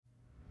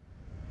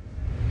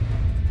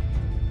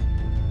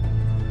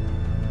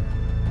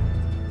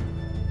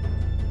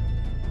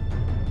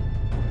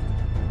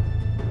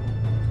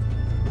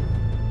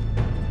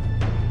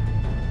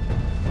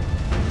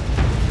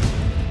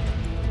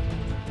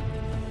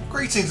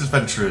Greetings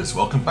adventurers,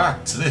 welcome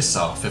back to this,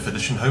 our 5th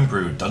edition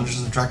homebrew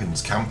Dungeons &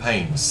 Dragons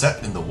campaign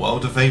set in the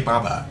world of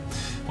Veibaba.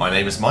 My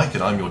name is Mike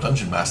and I'm your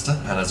Dungeon Master,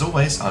 and as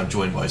always I'm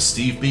joined by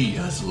Steve B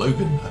as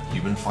Logan, a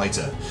human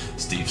fighter,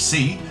 Steve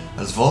C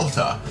as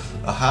Volta,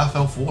 a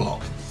half-elf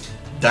warlock,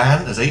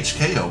 Dan as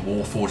HK, a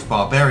warforged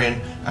barbarian,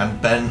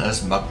 and Ben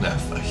as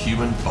Mugnef, a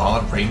human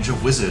bard ranger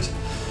wizard.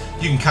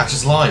 You can catch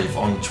us live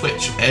on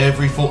Twitch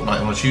every fortnight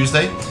on a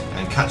Tuesday,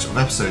 and catch up with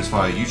episodes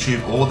via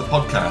YouTube or the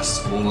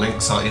podcast. All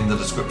links are in the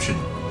description.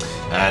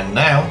 And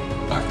now,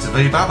 back to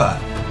Veibaba.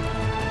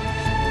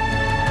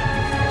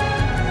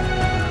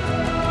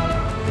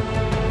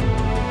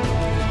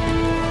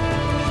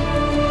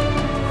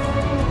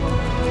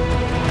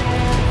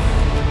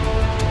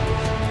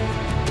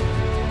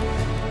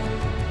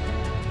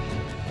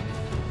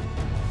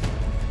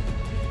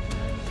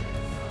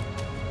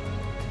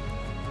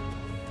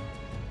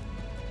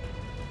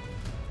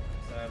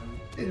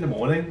 In the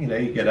morning,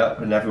 you get up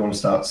and everyone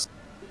starts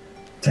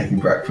taking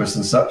breakfast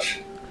and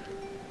such.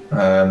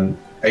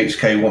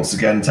 HK once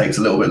again takes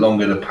a little bit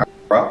longer to power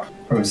up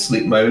from his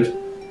sleep mode,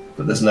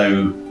 but there's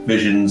no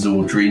visions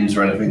or dreams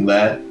or anything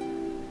there.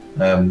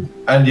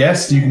 And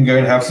yes, you can go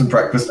and have some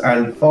breakfast,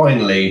 and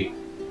finally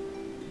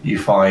you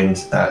find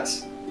that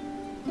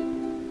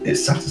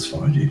it's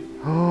satisfied you.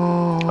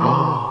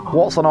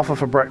 What's on offer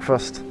for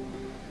breakfast?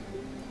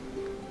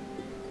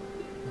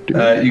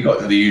 You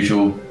got the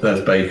usual.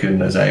 There's bacon,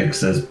 there's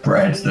eggs, there's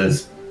bread,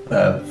 there's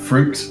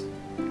fruit.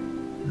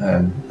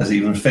 There's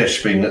even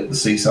fish, being at the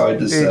seaside.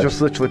 He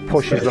just literally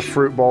pushes the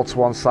fruit bowl to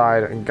one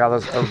side and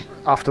gathers,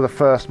 after the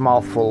first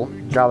mouthful,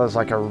 gathers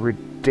like a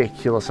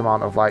ridiculous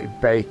amount of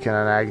like bacon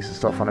and eggs and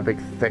stuff on a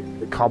big thick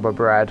cob of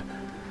bread.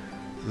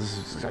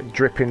 It's like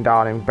dripping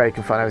down in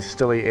bacon fat, and he's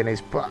still eating.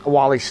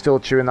 While he's still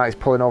chewing that, he's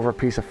pulling over a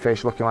piece of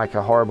fish, looking like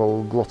a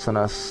horrible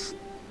gluttonous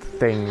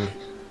thing.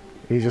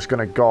 He's just going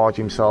to gorge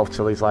himself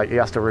till he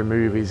has to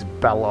remove his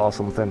belt or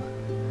something.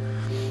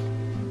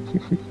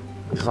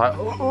 It's like,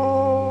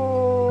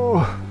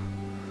 oh.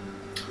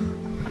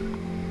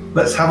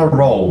 Let's have a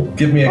roll.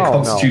 Give me a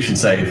Constitution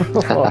save.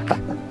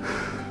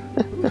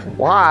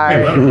 Why?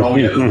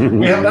 We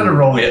haven't had a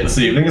roll yet this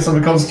evening. It's on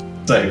a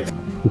Constitution save.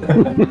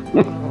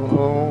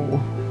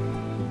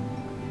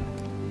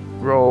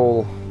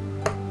 Roll.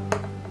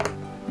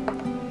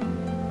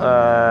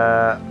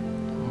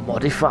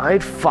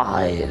 Modified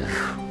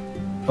 5.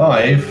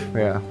 5?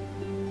 Yeah.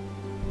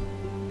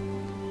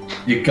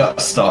 Your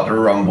guts start to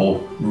rumble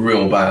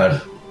real bad.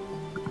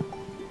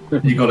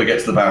 You got to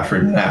get to the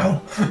bathroom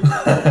now.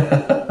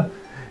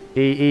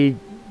 He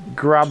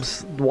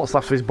grabs what's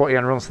left of his body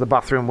and runs to the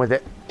bathroom with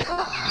it.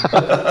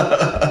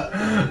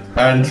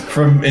 And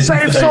from his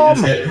Save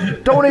some!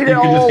 Don't eat it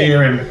all!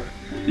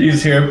 You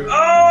just hear him.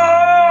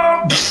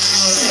 Oh!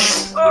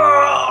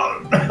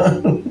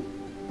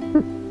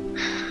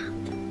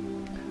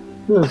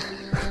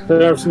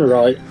 Everything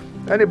right.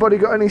 Anybody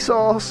got any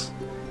sauce?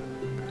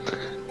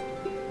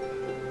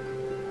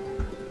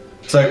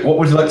 So, what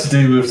would you like to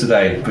do with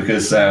today?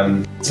 Because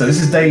so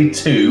this is day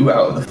 2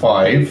 out of the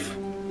 5.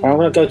 I'm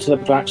going to go to the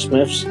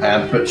blacksmiths.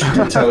 But she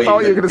did tell I you.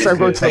 thought you were going to say I'm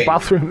going to the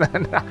bathroom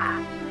then.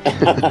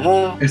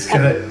 It's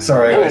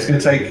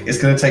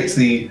gonna take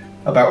to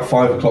about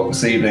 5 o'clock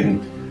this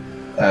evening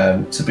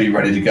to be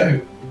ready to go.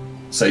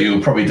 So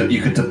you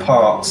could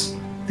depart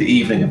the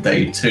evening of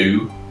day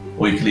 2,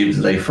 or you could leave it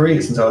to day 3.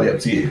 It's entirely up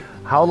to you.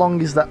 How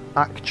long is the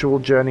actual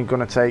journey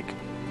going to take,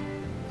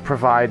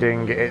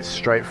 providing it's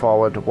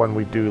straightforward when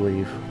we do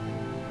leave?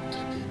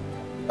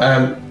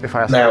 If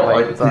I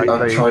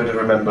I'm trying to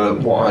remember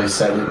what I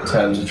said in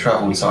terms of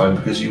travel time,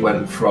 because you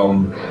went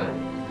from...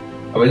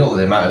 I mean, not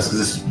that it matters, because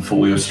this is before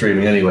we were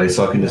streaming anyway,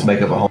 so I can just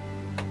make up a whole...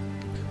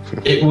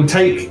 It will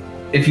take...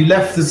 If you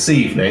left this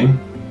evening,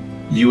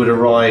 you would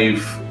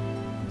arrive...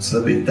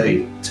 So that'd be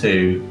day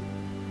 2.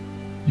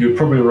 You would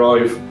probably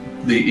arrive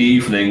the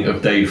evening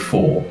of day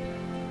 4.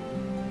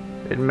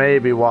 It may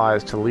be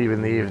wise to leave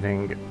in the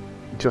evening,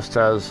 just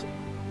as,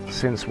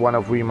 since when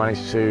have we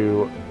managed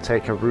to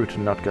take a route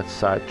and not get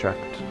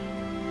sidetracked?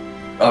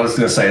 I was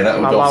going to say, that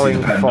would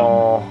obviously depend for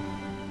on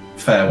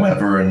fair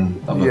weather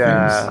and other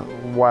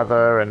things.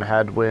 Weather and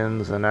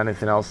headwinds and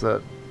anything else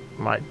that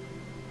might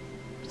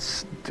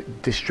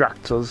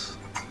distract us.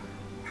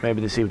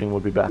 Maybe this evening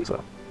would be better.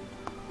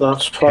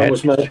 That's fine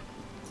with me.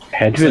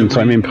 Headwinds,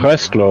 I'm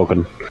impressed,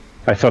 Logan.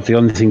 I thought the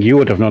only thing you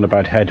would have known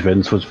about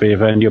headwinds was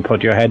when you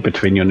put your head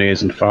between your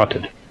knees and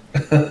farted.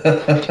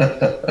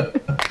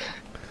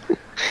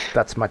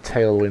 That's my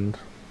tailwind.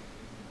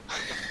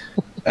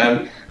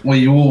 Were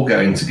you all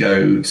going to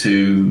go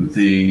to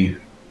the...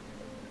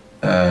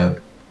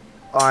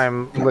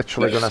 I'm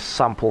literally going to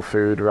sample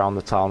food around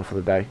the town for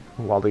the day,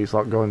 while these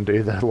lot go and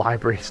do the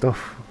library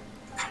stuff.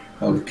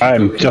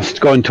 I'm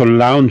just going to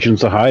lounge in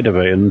the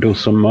hideaway and do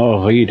some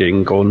more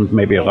reading, and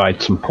maybe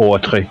write some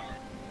poetry.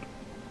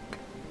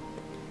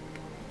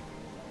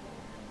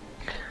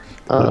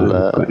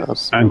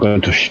 I'm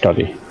going to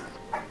study.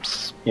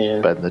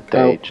 Spend the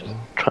day just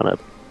trying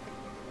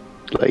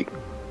to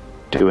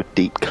do a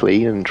deep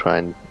clean and try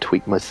and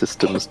tweak my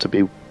systems to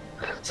be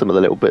some of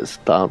the little bits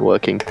that aren't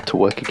working to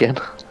work again.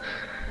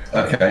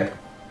 Okay.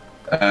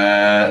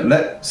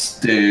 Let's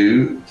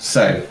do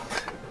so.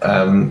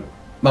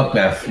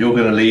 Mugnath, you're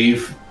going to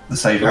leave the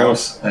safe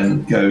house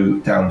and go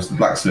down to the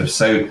blacksmith.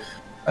 So,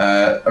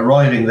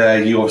 arriving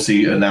there, you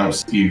obviously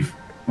announce they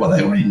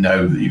already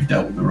know that you've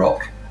dealt with the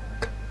rock.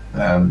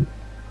 And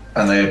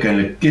they are going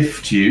to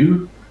gift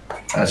you,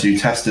 as you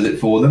tested it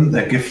for them,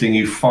 they're gifting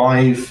you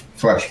 5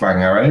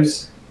 flashbang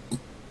arrows.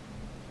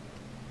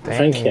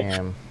 Thank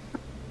you.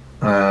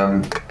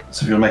 So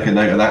if you'll make a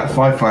note of that,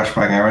 5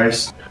 flashbang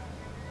arrows.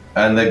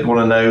 And they want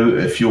to know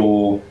if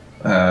you're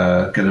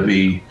going to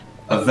be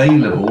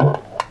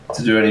available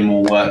to do any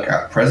more work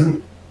at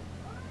present.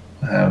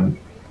 And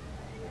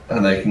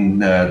they can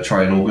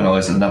try and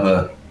organise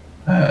another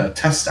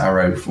test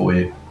arrow for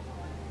you.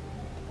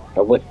 I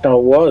wish I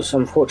was.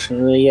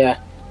 Unfortunately, I've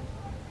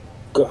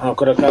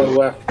got to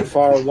go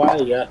far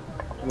away. At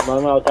the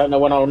moment, I don't know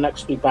when I'll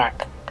next be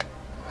back.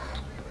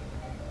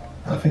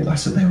 I think I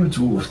said they were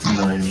dwarves,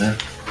 didn't I, in there?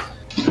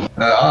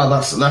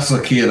 That's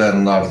okay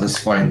then, lad. That's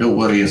fine. Don't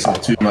worry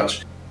yourself too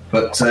much.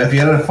 But if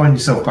you ever find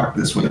yourself back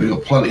this way, we've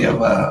got plenty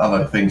of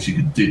other things you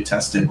can do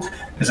testing.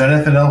 Is there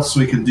anything else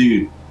we can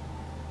do?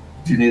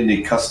 Do you need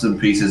any custom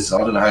pieces? I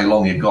don't know how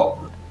long you've got.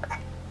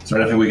 Is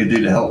there anything we can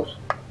do to help?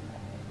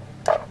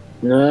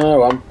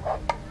 No,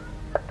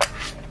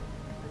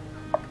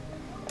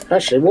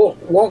 actually,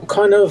 what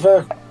kind of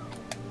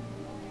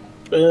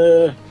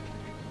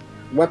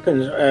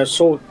weapons,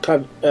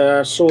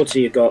 swords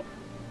you got?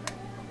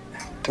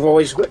 I've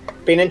always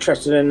been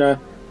interested in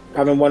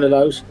having one of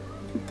those.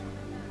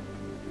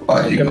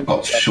 You've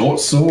got short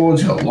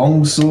swords, you've got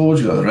long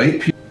swords, you've got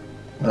rapier.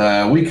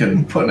 We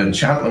can put an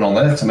enchantment on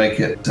there to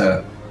make it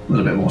a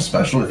little bit more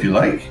special if you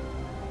like.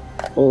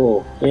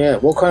 Oh, yeah.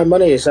 What kind of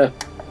money is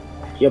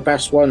your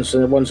best ones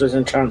and the ones with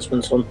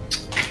enchantments on?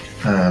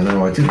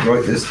 No, I did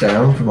write this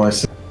down for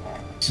myself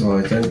so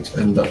I don't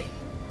end up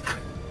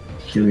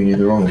giving you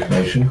the wrong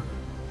information.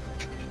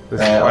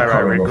 This is where I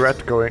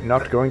regret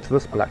not going to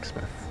this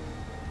blacksmith.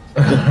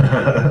 No,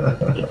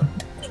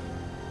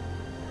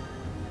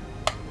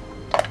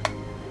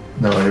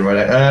 I didn't write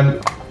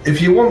it.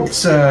 If you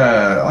want,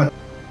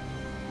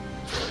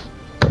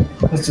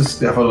 let's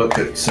just have a look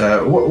at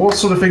what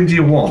sort of thing do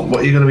you want? What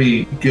are you going to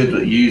be good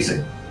at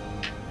using?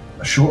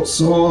 A short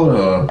sword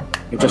or?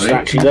 Just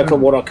actually look at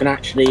what I can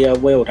actually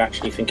wield.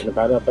 Actually, thinking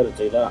about it, I better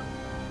do that.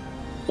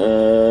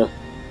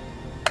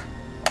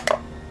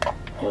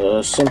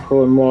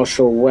 Simple and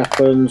martial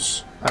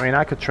weapons. I mean,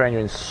 I could train you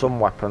in some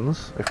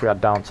weapons if we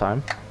had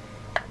downtime.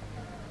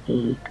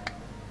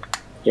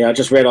 Yeah, I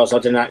just realised I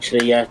didn't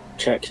actually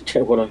check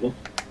what I can.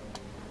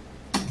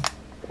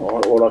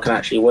 All I can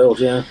actually wield.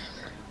 Yeah,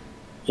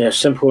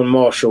 simple and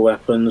martial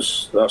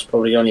weapons. That's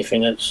probably the only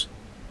thing that's.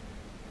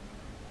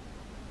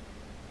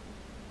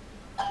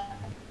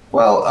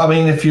 Well, I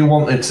mean, if you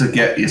wanted to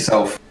get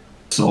yourself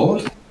a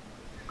sword,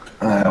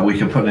 we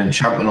can put an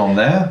enchantment on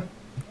there,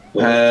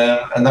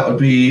 and that would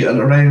be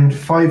around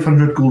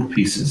 500 gold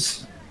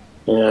pieces.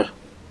 Yeah.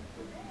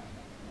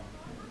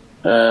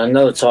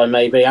 Another time,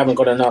 maybe. I haven't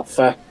got enough.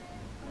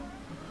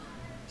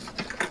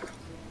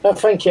 Oh,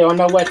 thank you. I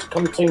know where to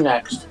come to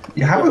next.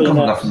 You haven't got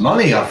enough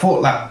money. I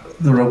thought that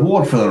the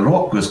reward for the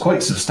rock was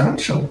quite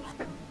substantial.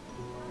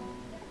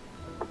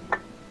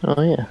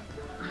 Oh, yeah.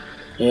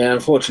 Yeah,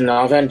 unfortunately,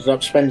 I've ended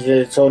up spending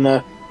it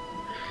on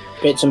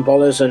bits and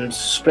bollers and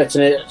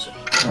splitting it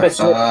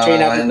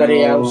between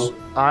everybody else.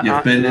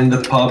 You've been in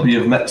the pub,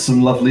 you've met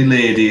some lovely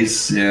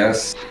ladies,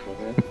 yes.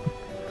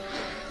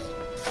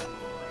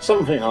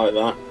 Something like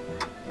that.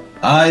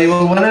 Aye,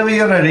 well, whenever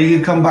you're ready,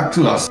 you come back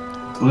to us.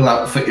 We'll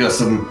outfit you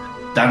some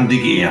dandy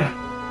gear.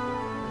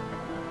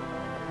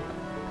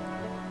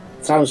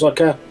 Sounds like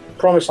a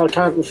promise I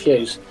can't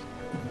refuse.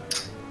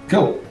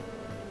 Cool.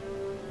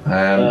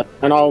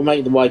 And I'll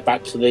make the way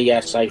back to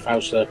the safe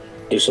house to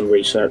do some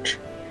research.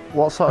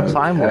 What sort of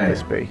time will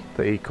this be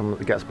that he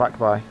gets back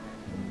by?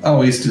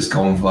 Oh, he's just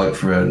gone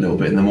for a little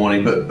bit in the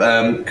morning, but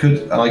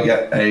could I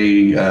get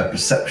a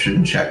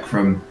perception check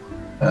from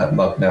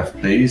Mugnath,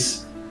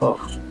 please? Oh,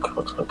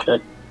 God, okay.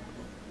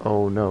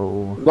 Oh,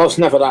 no. Well, it's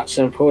never that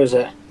simple, is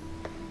it?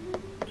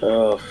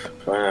 Oh,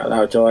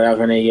 how do I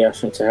have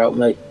anything to help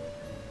me?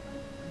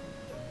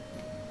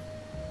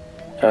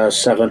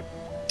 7.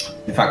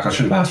 In fact, I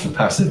should have asked for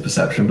passive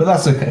perception, but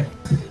that's okay.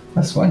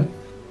 That's fine.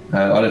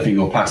 I don't think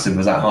your passive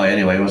was that high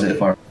anyway, was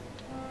it?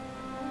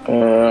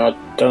 I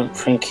don't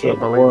think it I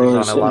believe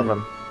was. he's on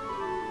 11.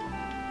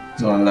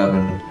 It's on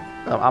 11.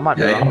 Oh, I might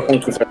be Yeah, wrong.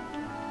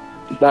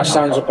 That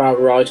sounds about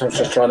right. I'm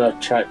just trying to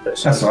check, but it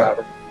sounds That's right.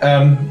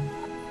 about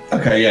right.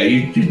 Okay, yeah,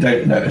 you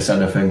don't notice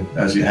anything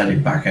as you're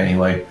heading back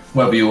anyway.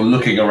 Whether you're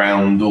looking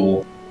around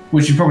or...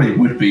 Which you probably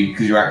would be,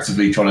 because you're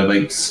actively trying to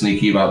be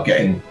sneaky about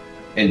getting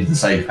into the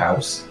safe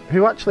house.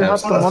 Who actually had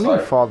so the that's money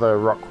fine. for the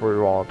rock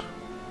reward?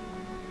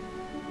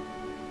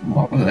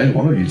 Well, I don't know,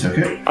 one of you took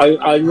it.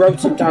 I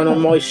wrote it down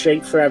on my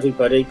sheet for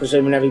everybody,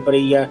 presuming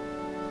everybody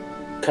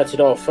cut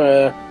it off.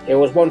 It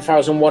was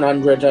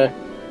 1,100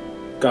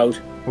 gold.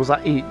 Was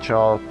that each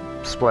or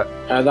split?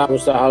 That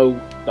was the whole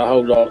the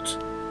whole lot.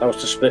 That was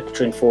to split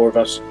between 4 of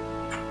us.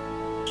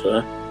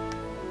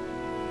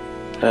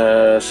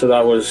 So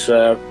that was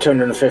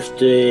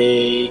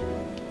 250,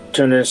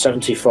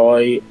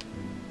 275,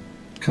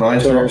 Can I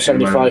interrupt you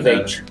a 275 moment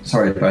there? each.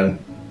 Sorry, Ben.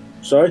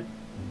 Sorry?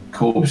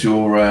 Corbs,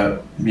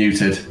 you're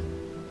muted.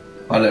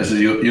 I noticed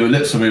your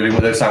lips were moving,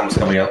 but no sound was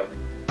coming up.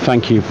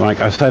 Thank you, Mike.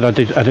 I said I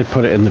did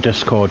put it in the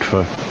Discord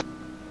for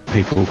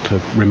people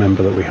to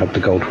remember that we had the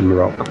gold from the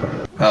rock.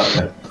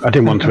 Okay. I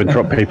didn't want to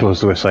interrupt people as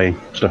they were saying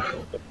stuff.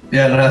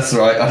 Yeah, no, that's all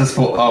right. I just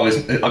thought, I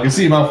can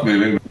see your mouth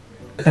moving.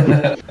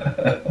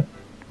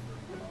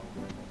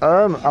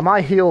 Am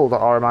I healed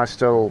or am I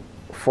still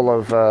full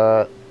of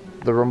the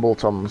rumble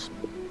tums?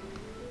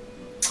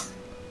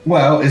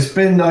 Well, it's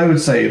been, I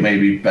would say,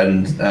 maybe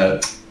Ben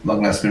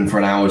Mugna's been for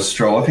an hour's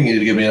stroll. I think you need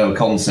to give me another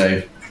con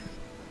save.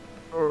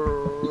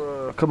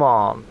 Come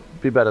on,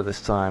 be better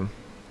this time.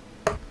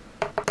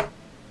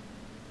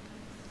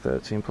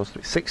 13 plus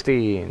 3,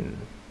 16.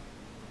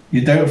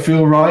 You don't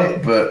feel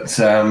right, but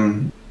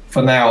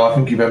for now, I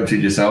think you've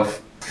emptied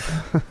yourself.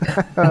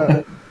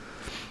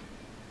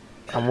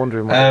 I'm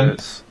wondering whether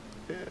it's...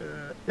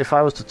 if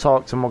I was to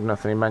talk to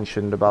Mugnath and he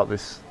mentioned about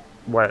this,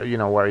 where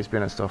he's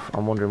been and stuff,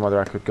 I'm wondering whether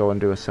I could go and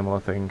do a similar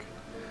thing.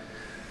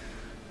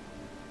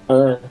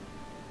 Oh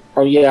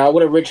yeah, I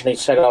would have originally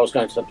said I was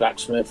going to the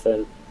blacksmith,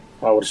 and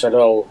I would have said,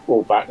 "Oh,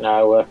 all back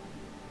now."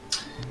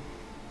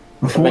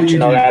 Before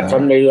mentioned you I do had that-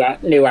 some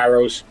new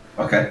arrows.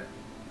 Okay.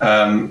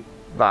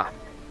 That.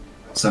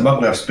 So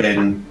Mugnath's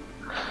been...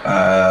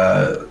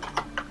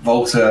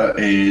 Volta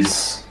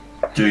is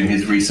doing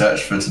his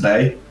research for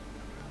today,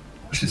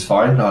 which is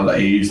fine. I'll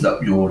let you use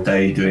up your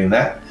day doing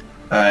that.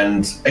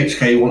 And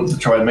HK wanted to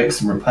try and make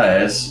some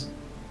repairs.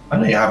 I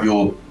know you have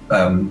your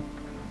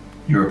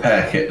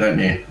repair kit, don't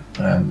you?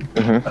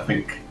 I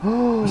think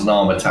there's an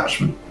arm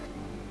attachment.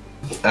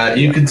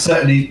 You can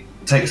certainly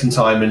take some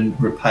time and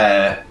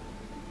repair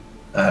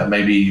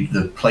maybe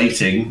the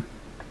plating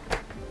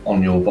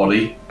on your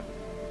body.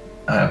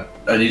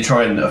 And you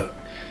try and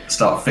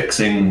start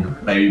fixing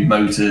maybe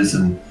motors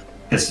and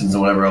pistons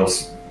or whatever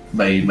else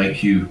may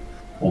make you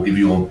or give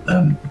you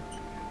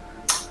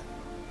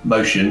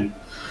motion.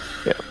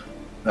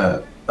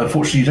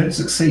 Unfortunately, you don't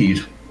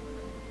succeed.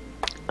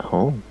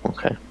 Oh,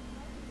 okay.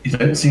 You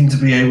don't seem to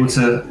be able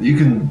to. You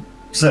can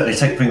certainly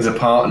take things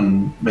apart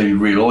and maybe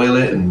re-oil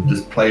it and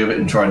just play with it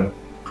and try and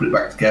put it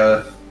back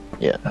together.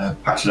 Yeah.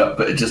 Patch it up,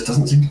 but it just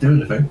doesn't seem to do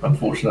anything,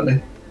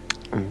 unfortunately.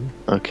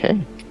 Okay.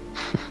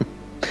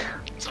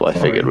 That's what I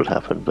figured would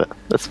happen, but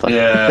that's fine.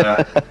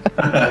 Yeah.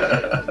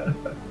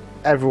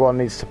 Everyone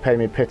needs to pay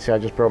me pity, I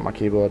just broke my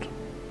keyboard.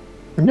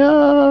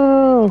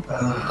 No!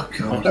 Oh,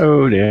 God.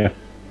 Oh dear.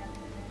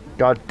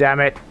 God damn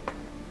it.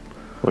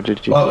 What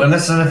did you Well, do?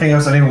 unless there's anything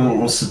else anyone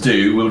wants to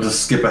do, we'll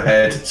just skip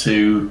ahead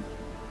to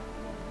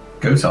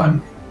go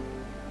time.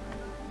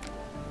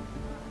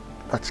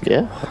 That's good.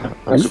 Yeah.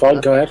 That's fine.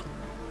 Go ahead.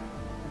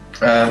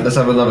 Let's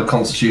have another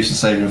Constitution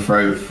saving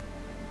throw.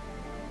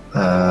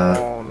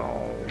 Oh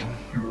no.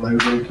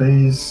 Loading,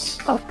 please.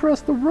 I've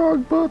pressed the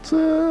wrong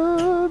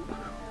button.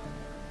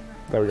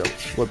 There we go.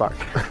 We're back.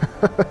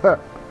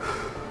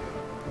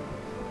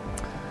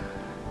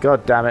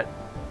 God damn it.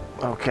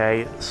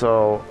 Okay,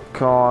 so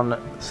con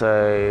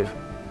save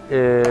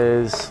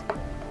is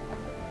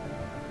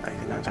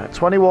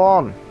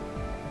 21.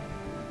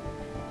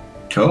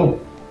 Cool.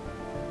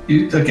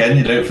 You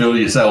don't feel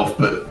yourself,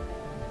 but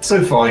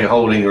so far you're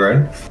holding your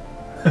own.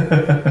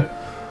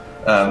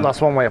 That's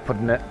one way of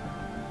putting it.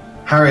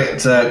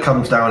 Harriet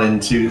comes down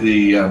into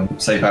the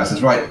safe house and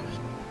says, right,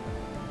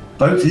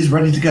 boat is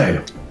ready to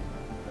go.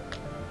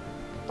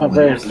 Oh,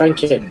 brilliant.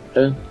 Thank you.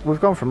 We've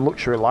gone from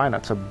luxury liner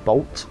to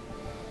boat.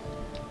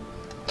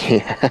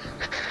 Yeah.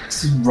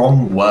 It's the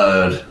wrong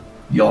word.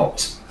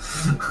 Yacht.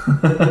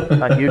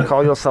 And you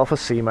call yourself a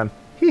seaman.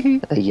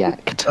 A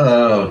yacht.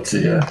 Oh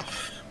dear.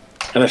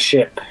 And a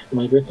ship,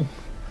 maybe.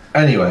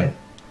 Anyway,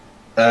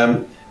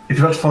 if you'd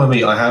like to follow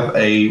me, I have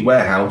a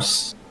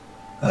warehouse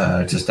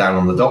just down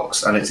on the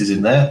docks, and it is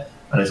in there,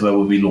 and it's where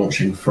we'll be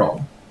launching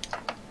from.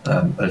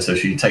 And so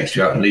she takes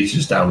you out and leads you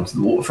just down to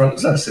the waterfront.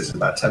 So it's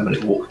about a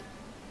 10-minute walk.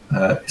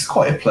 It's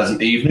quite a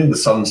pleasant evening. The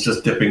sun's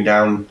just dipping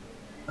down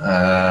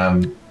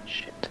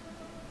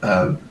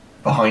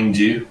behind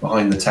you,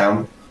 behind the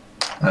town,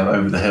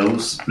 over the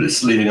hills, but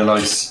it's leaving a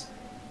nice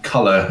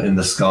colour in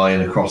the sky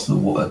and across the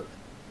water.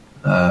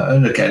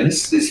 And again,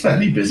 it's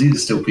fairly busy.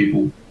 There's still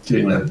people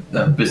doing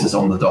their business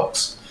on the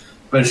docks.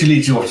 But she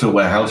leads you off to a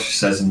warehouse, she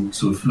says, and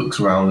sort of looks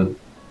around and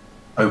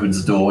opens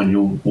the door, and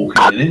you're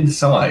walking in. And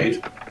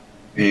inside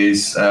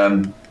is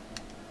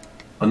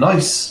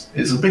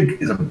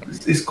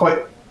it's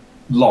quite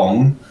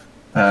long.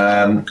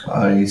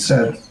 I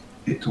said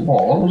it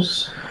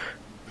was.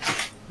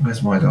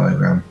 Where's my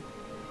diagram?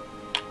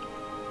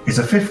 It's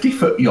a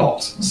 50-foot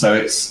yacht, so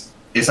it's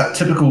that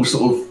typical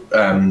sort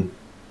of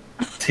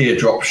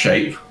teardrop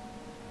shape,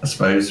 I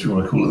suppose, if you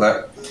want to call it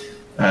that.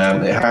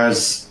 It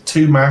has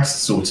two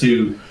masts or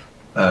two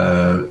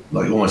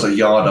almost like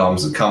yard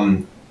arms that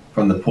come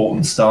from the port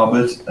and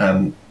starboard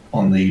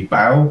on the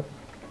bow.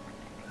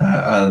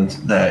 and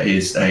there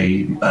is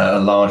a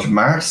large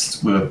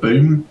mast with a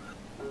boom.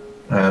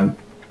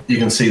 You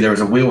can see there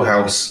is a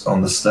wheelhouse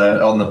on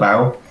the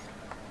bow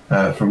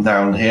from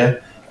down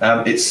here.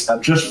 It's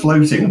just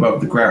floating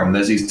above the ground.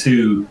 There's these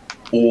two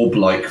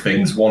orb-like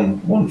things,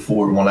 one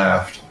fore and one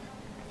aft,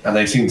 and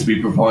they seem to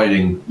be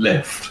providing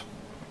lift.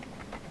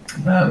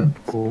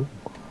 Cool.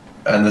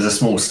 And there's a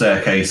small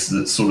staircase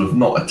that's sort of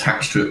not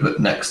attached to it, but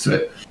next to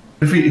it.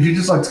 If you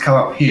just like to come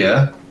up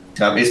here,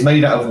 it's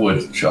made out of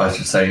wood, I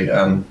should say,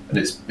 and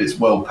it's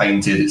well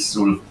painted. It's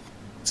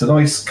a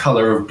nice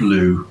colour of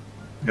blue,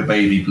 like a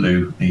baby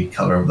blue, the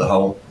colour of the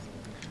hull.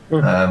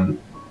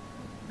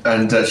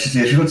 And she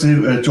said, if you'd like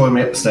to join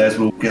me upstairs,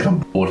 we'll get on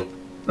board.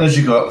 As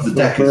you go up, the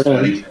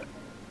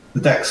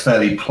deck's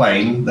fairly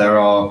plain. There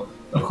are,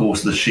 of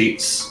course, the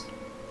sheets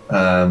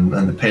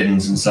and the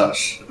pins and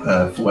such,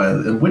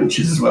 and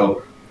winches as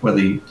well, where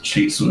the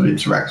sheets sort of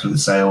interact with the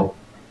sail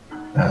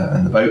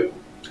and the boat.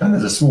 And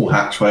there's a small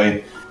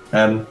hatchway.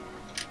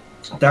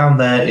 Down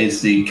there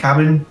is the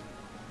cabin.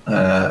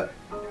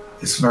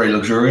 It's very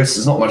luxurious.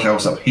 There's not much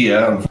else up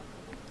here.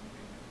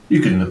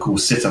 You can, of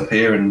course, sit up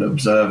here and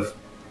observe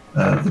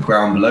the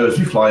ground below as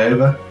we fly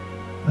over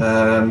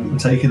and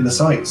take in the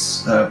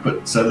sights.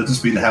 But there'll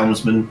just be the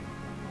helmsman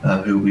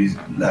who will be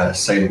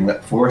sailing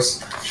that for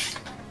us.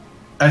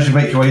 As you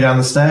make your way down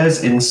the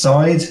stairs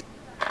inside,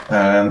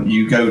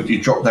 you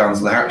drop down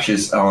to the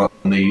hatches on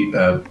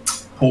the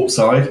port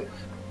side,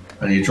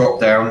 and you drop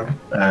down,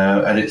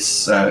 and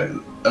it's a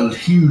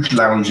huge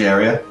lounge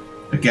area.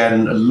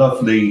 Again, a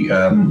lovely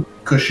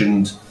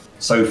cushioned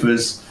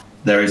sofas.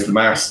 There is the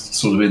mast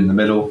sort of in the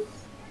middle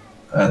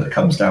that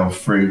comes down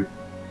through.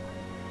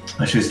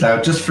 Actually, it's now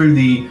just through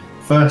the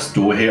first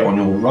door here on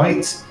your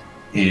right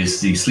is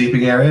the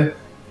sleeping area.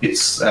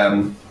 It's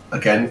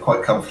again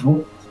quite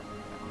comfortable.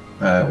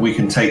 We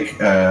can take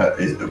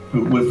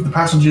with the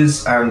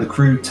passengers and the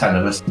crew, 10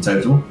 of us in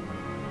total.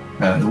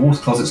 The water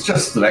closet's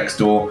just the next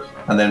door,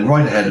 and then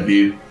right ahead of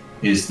you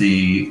is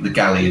the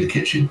galley, the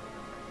kitchen,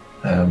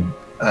 and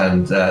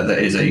there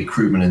is a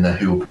crewman in there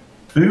who will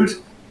food.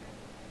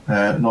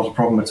 Not a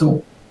problem at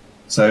all.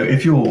 So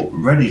if you're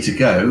ready to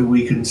go,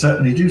 we can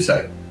certainly do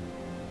so.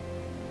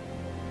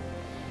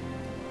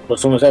 Well,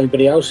 as long as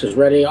everybody else is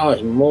ready,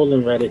 I'm more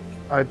than ready.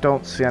 I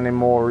don't see any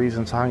more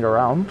reason to hang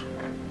around.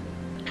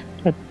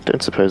 I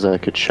don't suppose I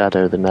could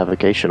shadow the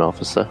navigation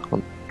officer on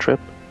the trip.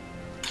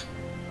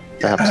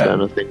 Perhaps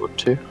learn a thing or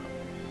two.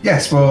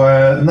 Yes,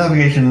 well,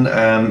 navigation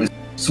is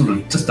sort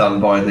of just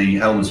done by the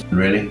helmsman,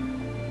 really.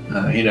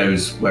 He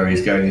knows where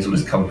he's going. He's got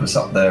his compass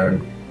up there.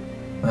 And,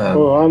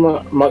 well, I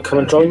might come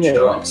and join you.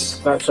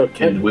 That's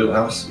okay. In the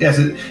wheelhouse. Yes,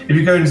 if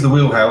you go into the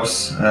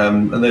wheelhouse,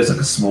 and there's like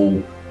a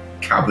small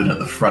cabin at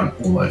the front,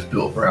 almost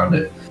built around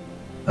it.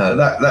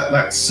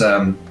 That's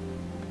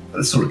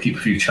sort of keep a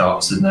few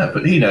charts in there,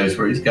 but he knows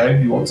where he's going.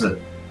 If you want to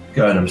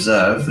go and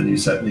observe, then you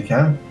certainly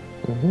can.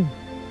 Mm-hmm.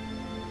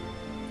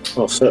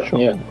 Well,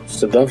 certainly, yeah.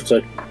 I'd love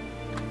to.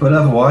 But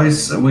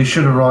otherwise, we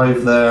should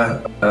arrive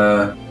there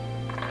over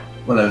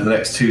the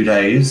next 2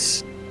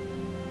 days,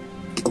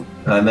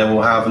 and then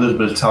we'll have a little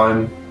bit of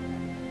time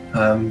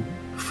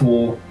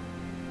for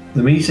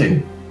the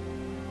meeting.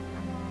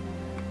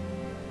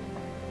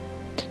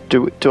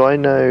 Do I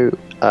know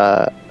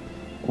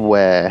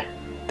where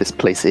this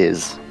place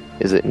is?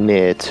 Is it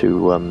near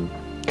to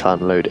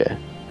Carnlodia?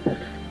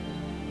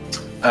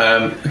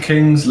 The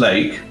King's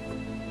Lake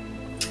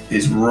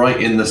is right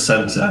in the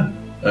centre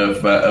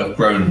of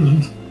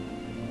Groenland.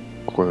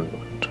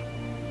 Groenland.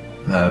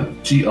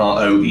 Groenland.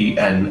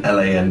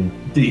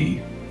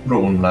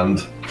 Groenland.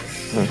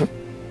 Mm-hmm.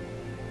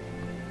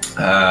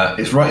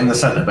 It's right in the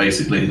centre,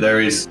 basically. There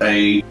is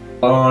a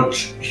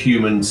large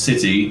human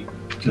city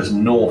just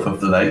north of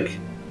the lake.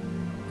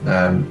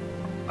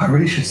 I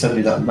really should send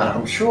you that map.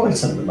 I'm sure I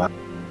sent the map.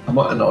 I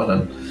might have not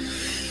done.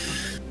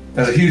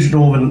 There's a huge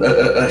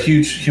a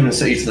huge human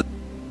city to the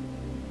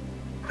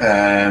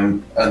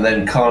and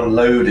then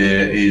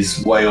Carnlodia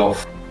is way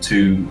off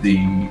to the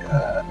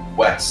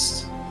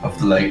west of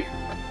the lake.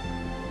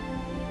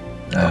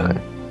 Okay.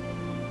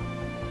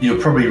 You'll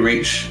probably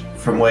reach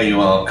from where you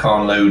are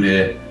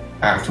Carnlodia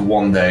after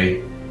 1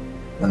 day,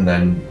 and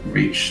then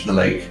reach the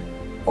lake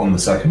on the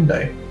second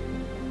day.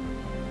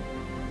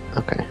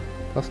 Okay.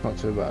 That's not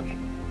too bad.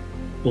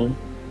 Mm.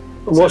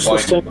 What's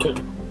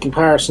the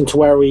comparison to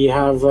where we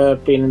have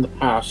been in the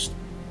past?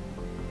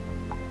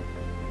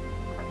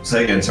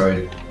 Say again,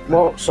 sorry.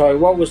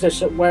 What was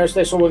this? Where is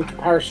this all in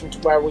comparison to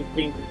where we've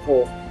been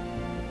before?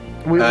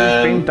 We've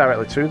been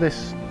directly to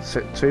this, is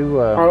that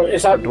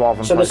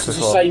Dwarven so? place This is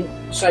before.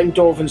 the same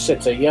Dwarven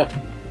city, yeah.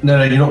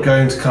 No, you're not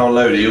going to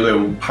Carnlodia. You're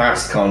going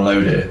past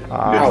Carnlodia.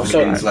 Oh,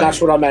 so that's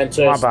what I meant.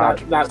 My bad.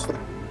 That's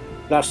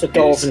the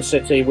Dwarven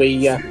city.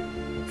 We.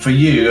 For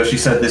you, as you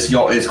said, this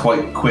yacht is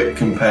quite quick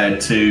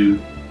compared to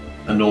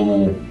a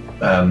normal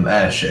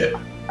airship.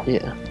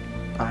 Yeah.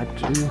 I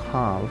do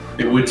have.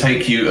 It would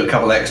take you a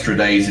couple extra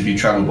days if you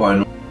travel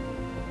by,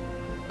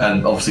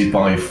 and obviously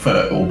by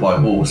foot or by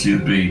horse,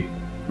 you'd be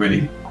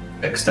really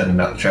extending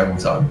out the travel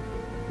time.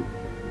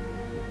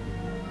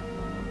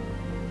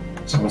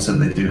 Someone said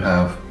they do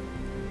have.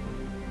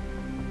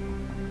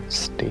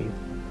 Steve.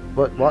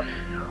 What?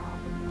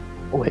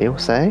 What you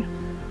say?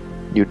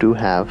 You do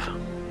have.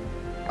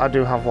 I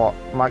do have what?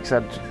 Mike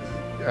said,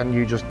 and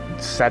you just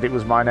said it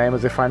was my name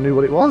as if I knew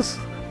what it was.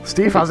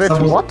 Steve has it.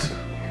 Someone- What?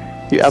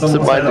 You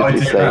Someone said I absentmindedly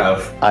do say,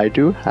 have. I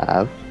do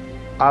have.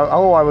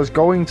 I was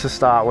going to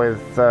start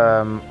with.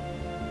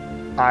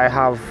 I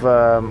have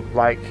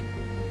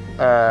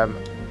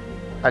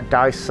a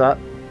dice set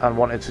and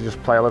wanted to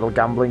just play a little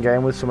gambling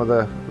game with some of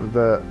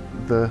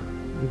the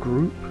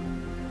group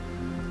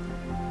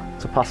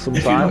to pass some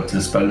If you'd time. like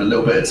to spend a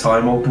little bit of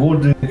time on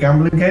board doing a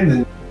gambling game,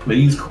 then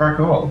please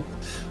crack on.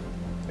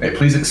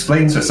 Please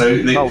explain to us.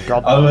 So Oh,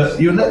 God.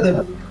 you let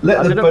the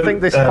I didn't boat, think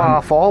this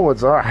far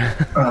forwards. All right.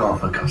 Oh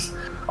my gosh!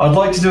 I'd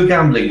like to do a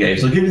gambling game,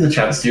 so I'll give you the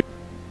chance to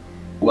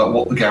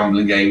what the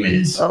gambling game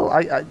is. Well,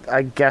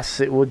 I guess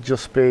it would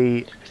just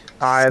be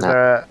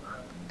either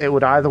it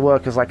would either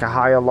work as like a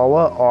higher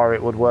lower, or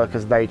it would work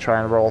as they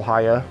try and roll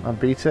higher and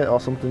beat it,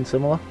 or something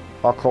similar,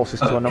 or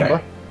closest to a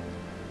number.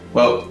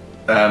 Well,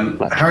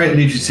 Harriet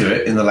leaves you to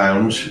it in the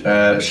lounge.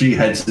 She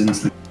heads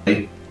into the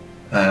bay,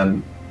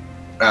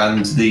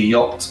 and the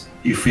yacht.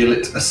 You feel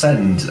it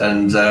ascend,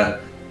 and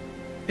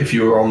if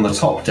you were on the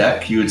top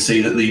deck, you would see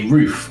that the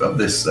roof of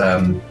this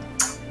what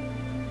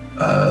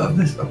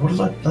is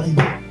that bloody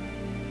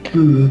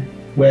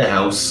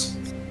warehouse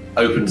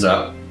opens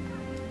up,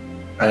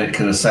 and it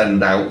can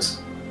ascend out,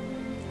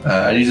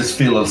 and you just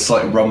feel a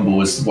slight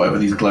rumble as whatever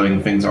these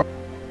glowing things are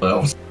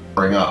obviously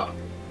bring up.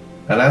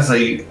 And as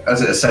it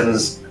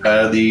ascends,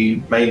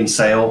 the main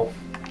sail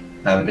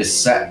is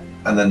set,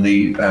 and then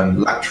the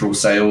lateral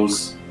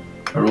sails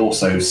are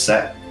also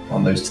set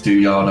on those 2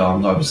 yard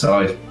arms either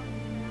side,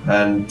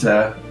 and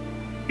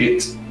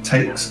it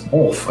takes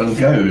off and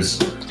goes.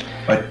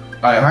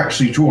 I have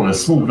actually drawn a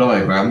small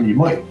diagram. You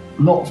might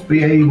not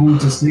be able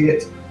to see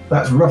it.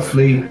 That's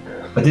roughly.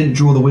 I didn't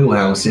draw the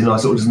wheelhouse in. I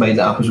sort of just made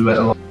that up as we went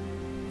along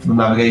for the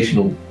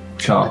navigational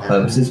chart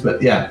purposes.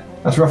 But yeah,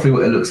 that's roughly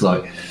what it looks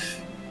like.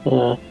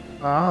 Yeah.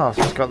 Ah,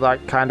 so it's got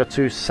that kind of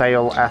two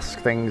sail-esque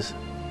things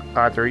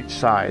either each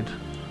side.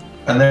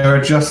 And they're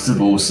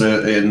adjustable, so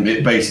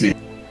it basically.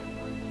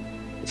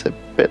 It's a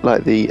bit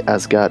like the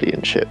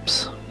Asgardian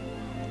ships.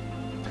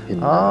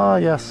 Ah,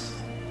 yes.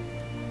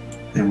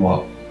 In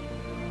what?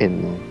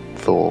 In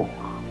Thor.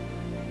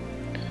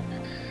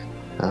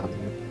 I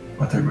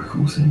don't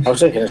recall seeing. I was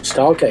thinking of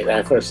Stargate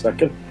there for a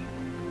second.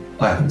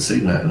 I haven't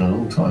seen that in a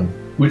long time.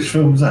 Which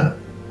film's that?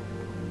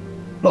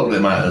 Not that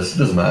it matters. It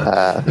doesn't matter.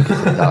 I think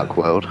it's the Dark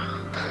World.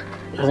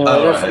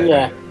 Right.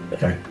 Yeah.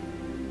 Okay.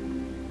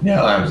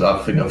 Yeah, I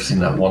think I've seen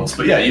that once.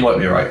 But yeah, you might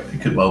be right.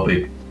 It could well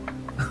be.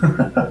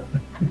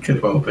 It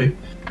could well be.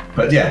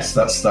 But yes,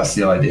 that's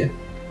the idea.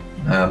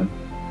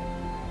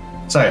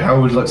 So, how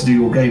would you like to do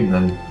your game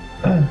then,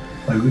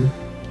 Logan?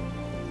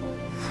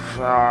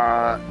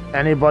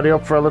 Anybody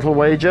up for a little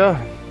wager?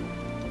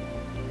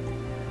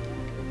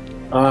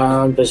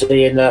 I'm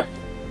busy in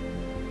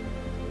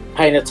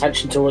paying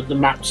attention to the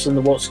maps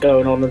and what's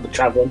going on in the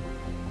travelling.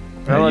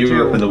 You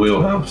were up in the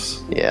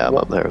wheelhouse. Yeah, I'm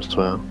up there as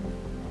well.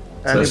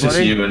 So it's just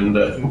Anybody? you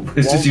and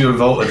it's just you and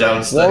Volta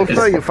downstairs.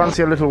 Walter, you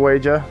fancy a little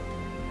wager?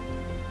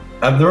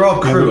 There are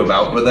crew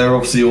about, but they're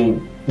obviously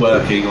all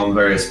working on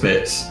various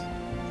bits.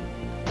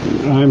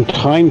 I'm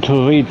trying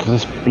to read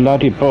this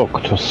bloody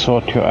book to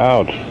sort you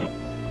out.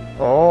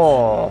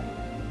 Oh,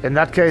 in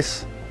that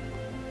case,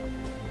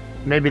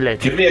 maybe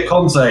later. Give me a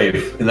con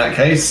save in that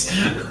case.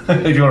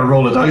 If you want to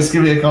roll a dice,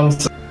 give me a con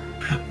save.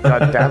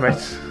 God damn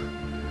it.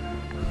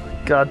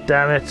 God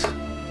damn it.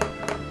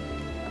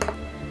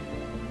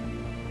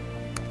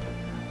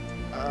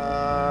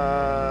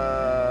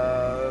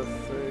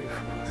 Three,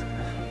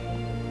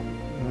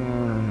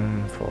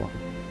 four.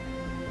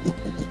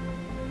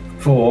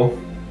 4.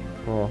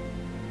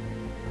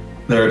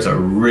 There is a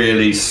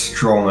really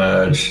strong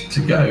urge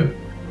to go.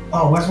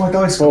 Oh, where's my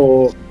dice?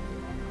 Or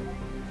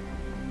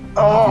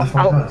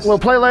We'll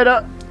play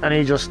later. And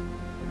he just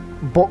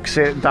books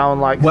it down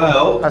like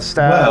a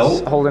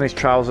stairs, holding his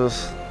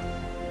trousers.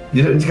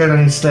 You don't need to go down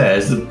any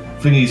stairs. The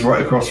thingy's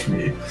right across from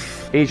you.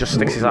 He just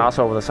sticks his ass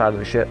over the side of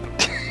the ship.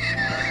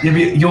 Yeah,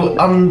 but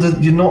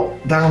you're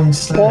not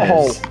downstairs.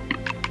 Porthole.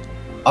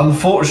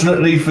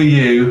 Unfortunately for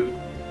you,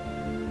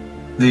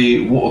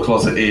 the water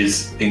closet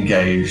is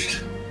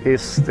engaged.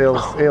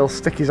 He'll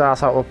stick his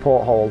ass out of a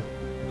porthole.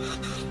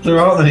 There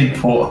aren't any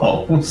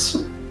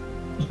portholes.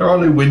 There are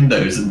no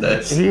windows in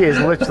this. He is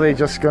literally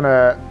just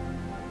gonna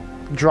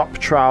drop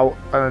trout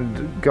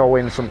and go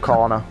in some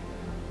corner.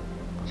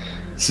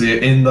 So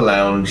you're in the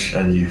lounge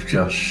and you've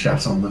just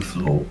shat on the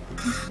floor.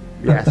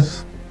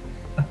 Yes.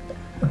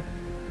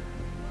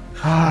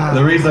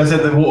 The reason I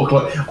said the water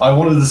closet, I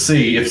wanted to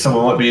see if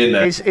someone might be in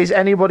there. Is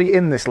anybody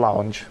in this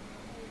lounge?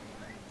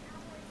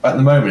 At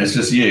the moment, it's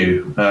just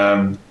you.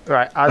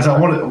 Right.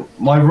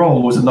 My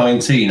roll was a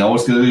 19. I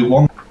was going to do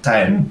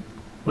 110.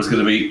 Was going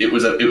to be it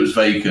was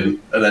vacant,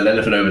 and then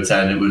anything over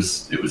 10, it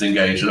was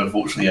engaged. And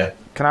unfortunately, yeah.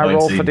 Can I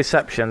roll 19. for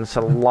deception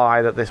to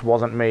lie that this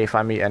wasn't me if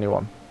I meet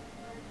anyone?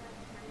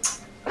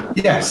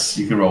 Yes,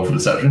 you can roll for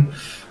deception.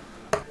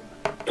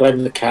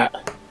 claim the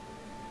cat.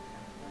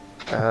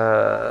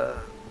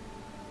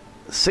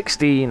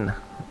 16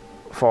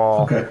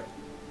 for Okay.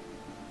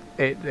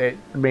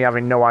 me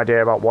having no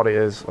idea about what it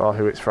is or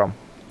who it's from.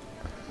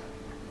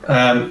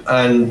 And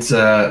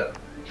let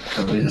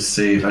me just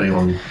see if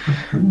anyone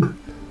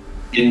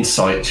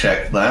insight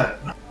check that.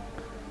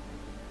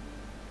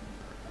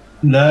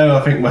 No, I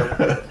think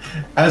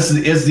as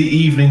the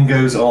evening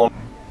goes on,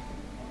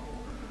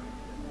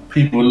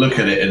 people look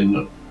at it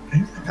and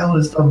who the hell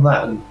has done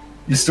that? And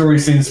your story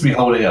seems to be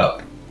holding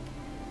up.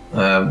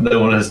 No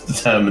one has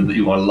determined that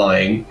you are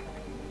lying.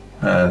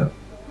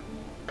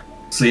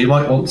 So you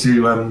might want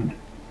to,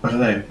 I don't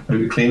know,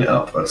 maybe clean it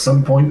up at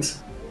some point.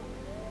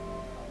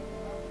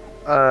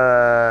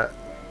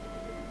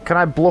 Can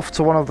I bluff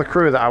to one of the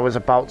crew that I was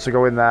about to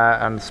go in there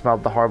and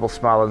smelled the horrible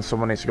smell and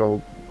someone needs to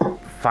go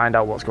find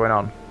out what's going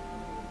on?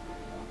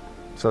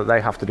 So that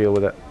they have to deal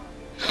with it.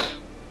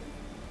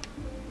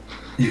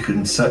 You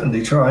can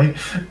certainly try.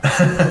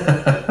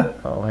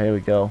 Oh, here we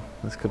go.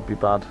 This could be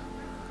bad.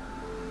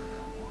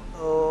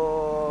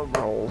 Oh,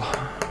 roll.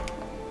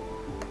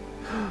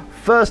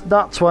 First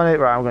nat 20.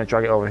 Right, I'm going to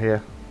drag it over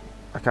here.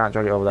 I can't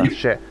drag it over there.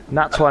 Shit.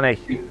 Nat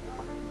 20.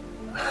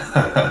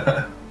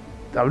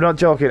 I'm not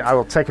joking. I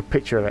will take a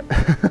picture of it.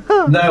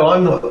 No,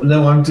 I'm not.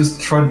 No, I'm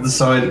just trying to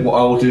decide what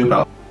I will do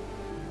about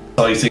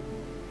sighting.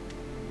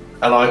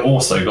 And I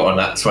also got a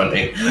nat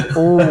 20.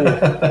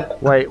 Oh,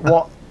 wait.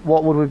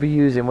 What would we be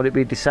using? Would it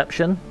be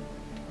deception?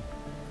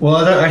 Well,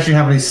 I don't actually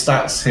have any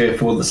stats here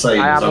for the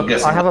saves. I'm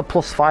guessing. I have a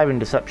 +5 in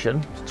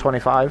deception.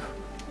 25.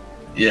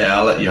 Yeah,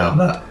 I'll let you have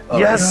that.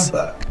 Yes!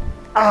 That.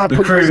 Ah, The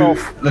put crew.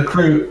 yourself. The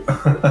crew.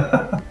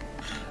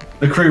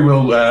 The crew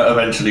will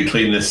eventually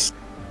clean this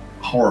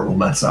horrible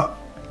mess up.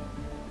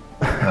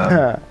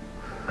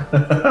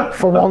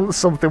 For once,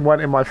 something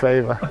went in my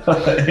favour.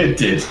 It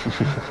did.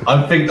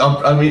 I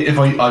mean, if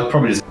I'd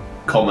probably just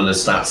commoner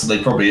stats, and they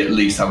probably at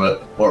least have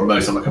or at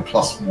most have like a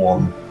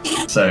 +1.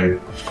 So,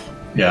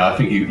 yeah, I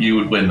think you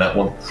would win that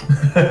one.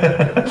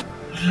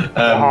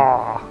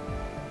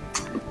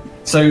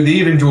 So the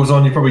evening draws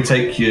on. You probably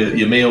take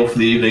your meal for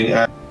the evening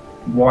and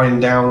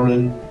wind down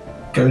and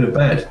go to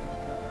bed.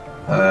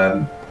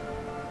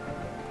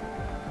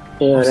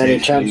 Any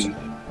chance?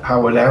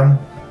 Power down.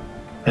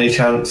 Any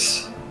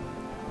chance?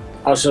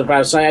 I was just about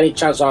to say, any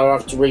chance I'll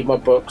have to read my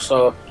book,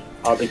 so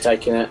I'll be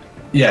taking it.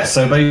 Yeah.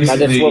 So Now, this will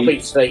basically,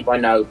 be sleep, I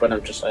know, but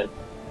I'm just saying.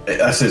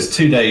 it says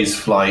 2 days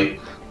flight.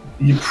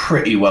 You're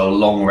pretty well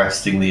long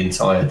resting the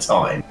entire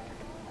time.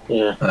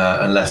 Yeah.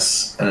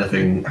 Unless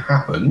anything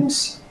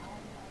happens.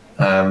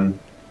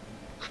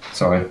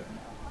 Sorry.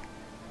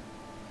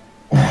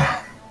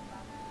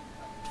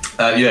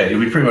 Yeah, you'll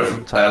be pretty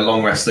much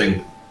long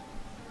resting.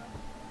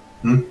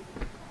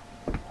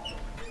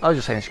 I was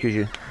just saying, excuse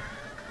you.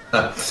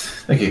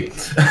 Thank you.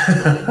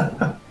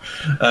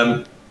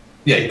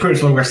 Yeah, you're pretty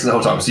much long resting the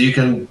whole time, so you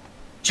can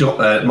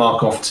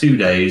mark off 2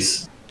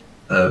 days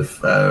of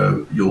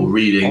your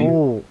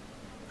reading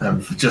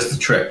for just the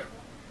trip.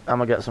 I'm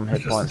gonna get some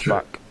hit Just points the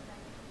trip. back.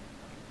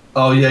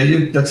 Oh yeah,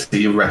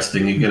 you're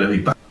resting. You're going to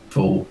be back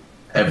full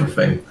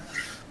everything.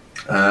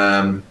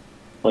 Well,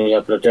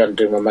 yeah, but I didn't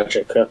do my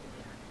magic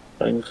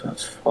things,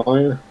 that's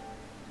fine.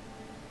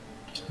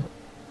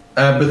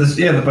 But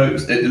the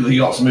boats, the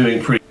yacht's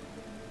moving pretty.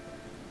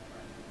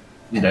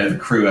 You know, the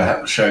crew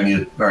are showing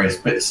you various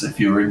bits if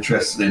you were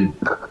interested in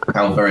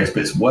how various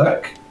bits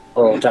work.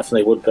 Oh,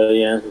 definitely would be,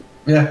 yeah.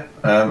 Yeah,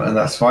 and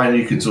that's fine.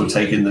 You can sort of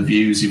take in the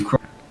views you've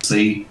crossed the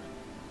sea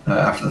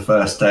after the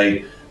first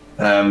day.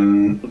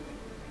 Again,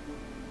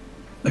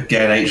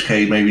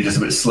 HK maybe just a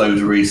bit slow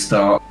to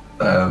restart.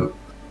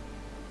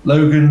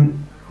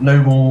 Logan,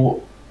 no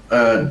more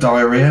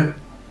diarrhea.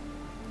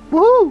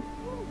 Woohoo!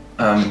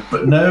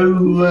 But no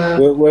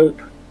Woot woot.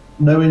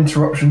 no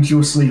interruption to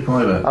your sleep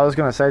either. I was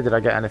gonna say, did I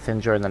get anything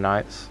during the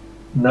nights?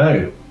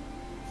 No.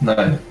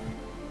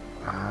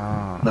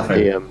 Ah.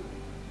 Nothing.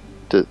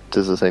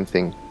 Does the same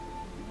thing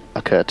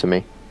occur to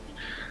me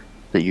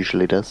that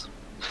usually does?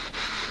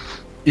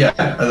 Yeah,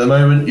 at the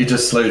moment you're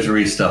just slow to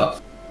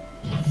restart.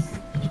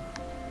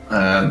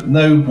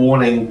 No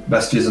warning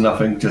messages or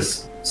nothing,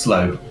 just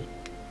slow.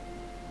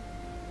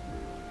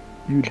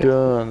 You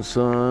done,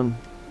 son?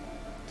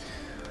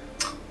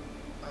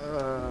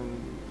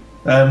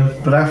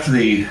 But after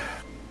the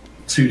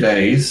 2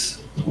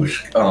 days,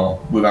 which are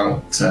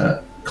without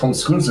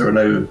consequence, there are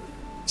no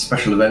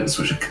special events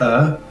which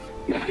occur.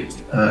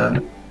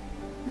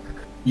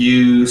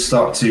 You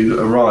start to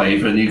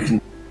arrive, and you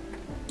can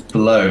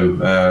below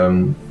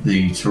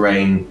the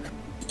terrain.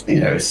 You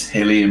know, it's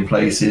hilly in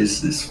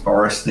places, it's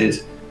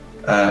forested,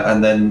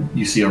 and then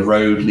you see a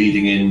road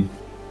leading in.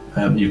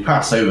 You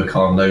pass over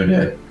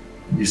Carnoda.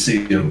 You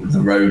see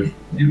the road.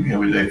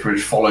 They pretty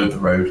much followed the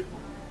road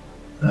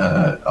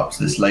up to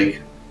this lake,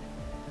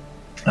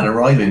 and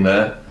arriving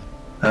there,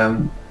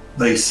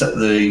 they set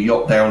the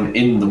yacht down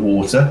in the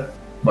water,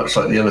 much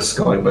like the other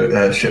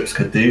skyboat ships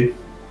could do,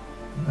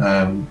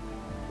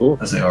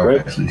 as they are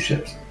great. actually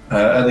ships.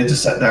 And they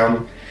just sat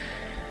down,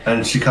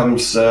 and she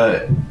comes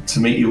to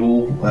meet you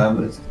all.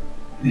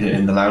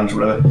 in the lounge or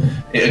whatever.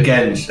 It,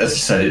 again, as I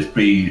said, it'd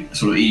be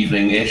sort of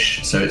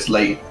evening-ish, so it's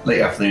late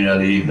afternoon,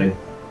 early evening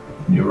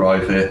when you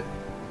arrive here.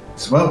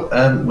 So,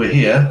 well, we're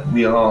here.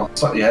 We are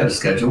slightly ahead of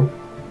schedule.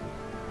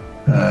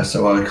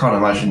 So I can't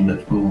imagine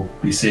that we'll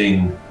be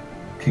seeing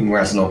King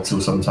Razanov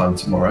till sometime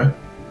tomorrow.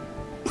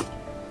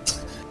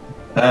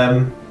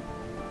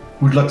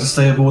 Would you like to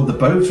stay aboard the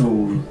boat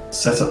or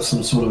set up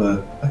some sort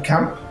of a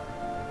camp,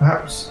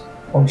 perhaps,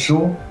 on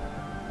shore?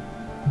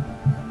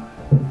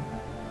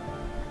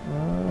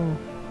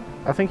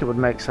 I think it would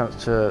make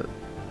sense to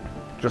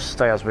just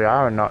stay as we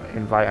are and not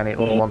invite any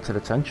unwanted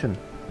attention.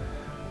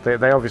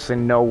 They obviously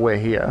know we're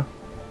here.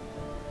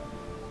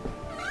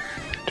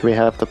 Do we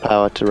have the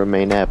power to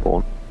remain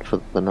airborne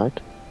for the night?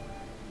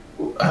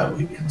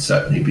 We can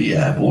certainly be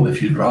airborne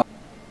if you'd rather.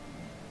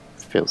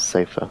 Feels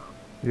safer.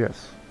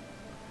 Yes.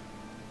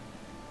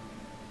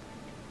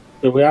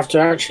 Do we have to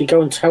actually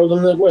go and tell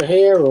them that we're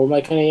here, or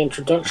make any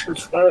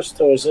introductions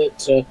first, or is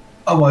it?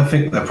 Oh, I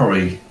think they'll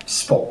probably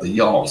spot the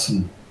yacht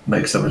and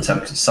make some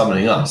attempt at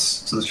summoning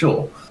us to the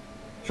shore.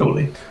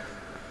 Surely.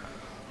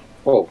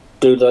 Well,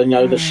 do they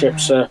know the ship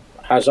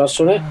has us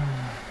on it?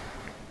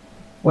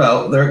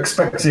 Well, they're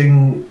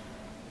expecting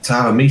to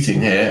have a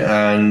meeting here,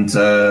 and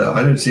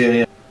I don't see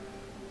any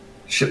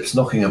ships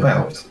knocking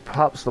about.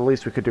 Perhaps the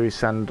least we could do is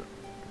send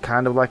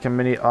kind of like a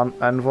mini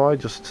envoy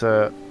just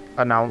to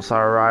announce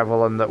our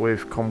arrival and that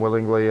we've come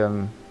willingly.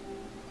 And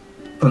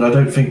but I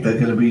don't think they're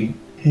going to be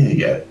here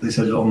yet. They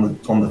said it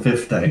on the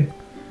fifth day.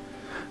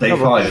 Day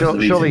 5 is the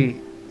meeting.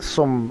 Surely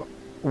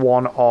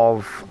someone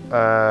of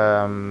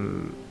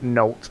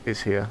note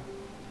is here.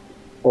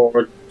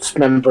 Or a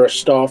member of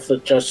staff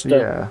that just...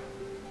 yeah.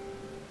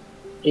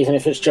 Even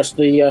if it's just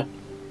the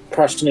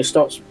person who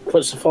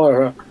puts the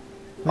fire out.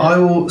 I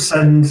will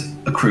send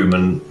a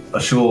crewman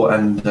ashore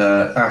and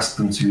ask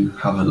them to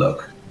have a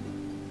look.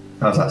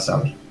 How's that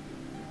sound?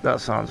 That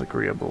sounds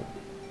agreeable.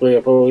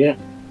 Agreeable, yeah.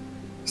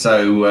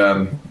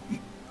 So,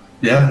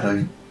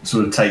 they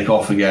sort of take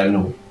off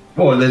again.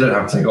 Or they don't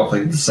have to take off,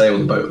 they can sail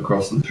the boat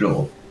across the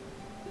shore.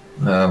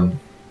 And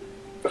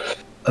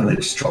they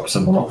just drop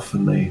someone off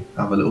and they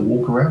have a little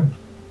walk around.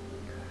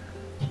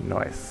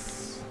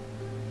 Nice.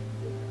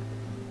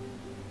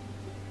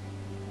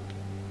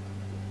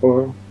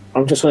 Well,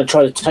 I'm just going to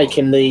try to take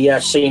in the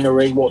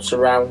scenery, what's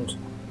around.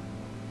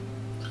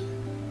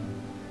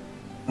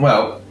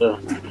 Well...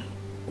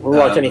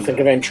 write anything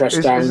of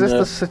interest down. Is this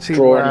the city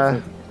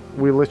where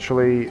we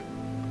literally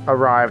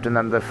arrived and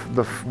then the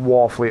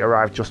war fleet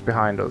arrived just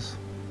behind us?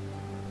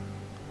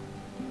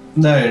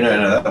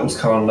 No, that was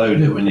Khan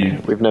Loader when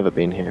you... We've never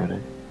been here, no?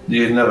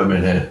 You've never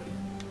been here.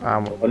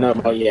 Well, no,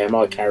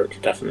 my character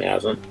definitely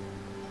hasn't.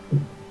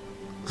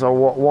 So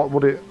what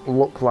would it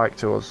look like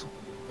to us?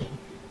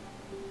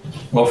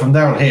 Well, from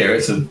down here,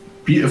 it's a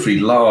beautifully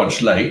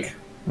large lake.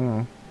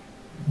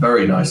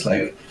 Very nice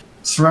lake.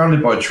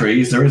 Surrounded by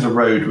trees. There is a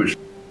road which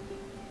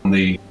on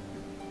the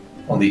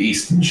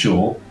eastern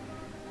shore,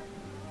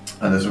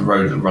 and there's a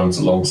road that runs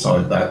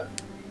alongside that.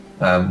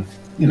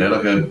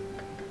 Like a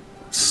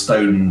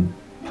stone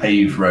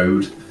paved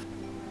road,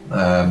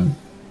 and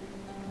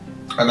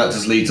that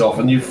just leads off.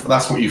 And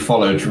that's what you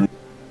followed from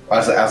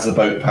as the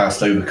boat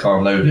passed over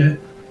Carlodia.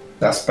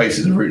 That's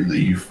basically the road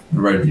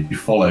that you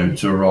followed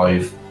to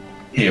arrive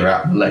here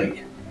at the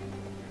lake.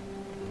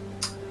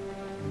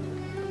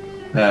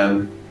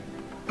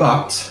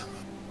 But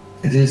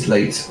it is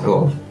late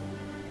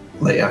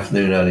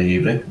afternoon, early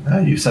evening.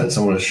 You sent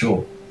someone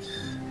ashore.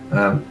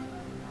 The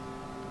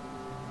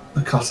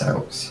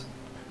cutouts.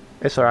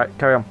 It's alright,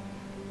 carry on.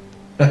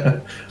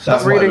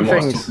 That's reading what I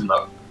was things. talking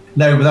about.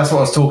 No, but that's what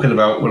I was talking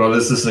about when I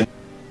was listening.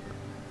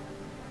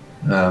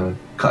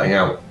 Cutting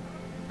out.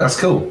 That's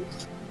cool.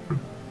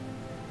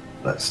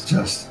 Let's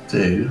just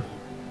do...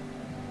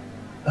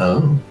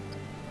 Oh,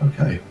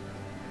 okay.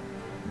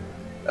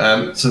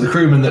 So the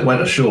crewman that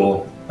went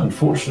ashore,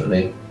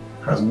 unfortunately,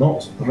 has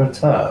not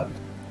returned.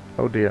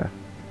 Oh dear.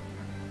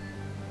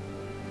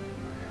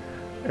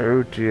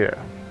 Oh dear.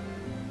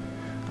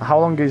 How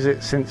long is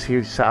it since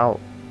he set out?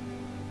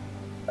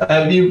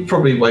 You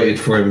probably waited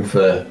for him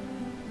for,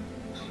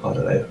 I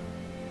don't know,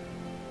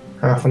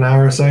 half an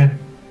hour or so.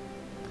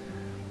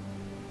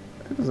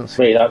 It doesn't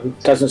seem... Really,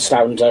 that doesn't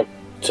sound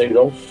too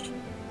long.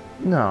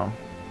 No.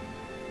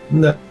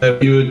 No,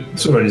 you were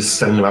sort of just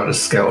sending him out to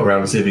scout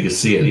around to see if he could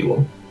see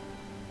anyone.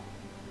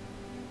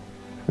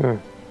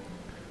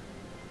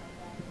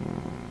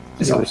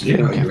 It's You up would to you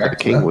how think you if the react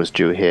to king that. was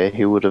due here,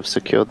 he would have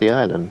secured the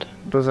island.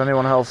 Does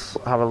anyone else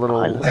have a little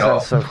Island.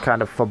 sense of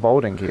kind of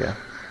foreboding here?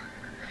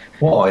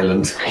 What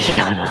island?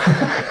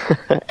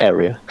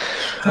 Area.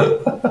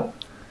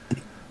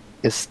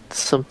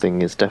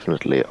 Something is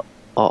definitely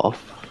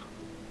off.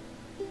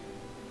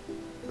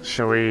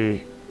 Shall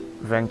we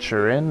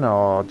venture in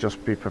or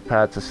just be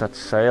prepared to set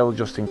sail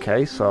just in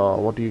case, or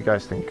what do you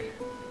guys think?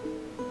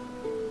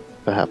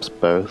 Perhaps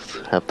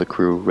both. Have the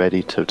crew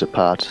ready to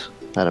depart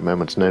at a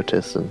moment's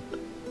notice and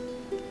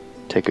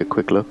take a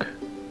quick look.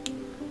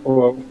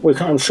 Well,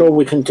 I'm sure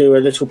we can do a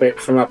little bit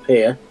from up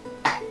here,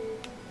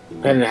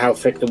 depending on how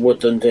thick the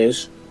woodland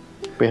is.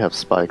 We have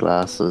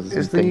spyglasses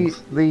Is and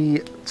the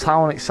things.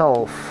 town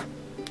itself?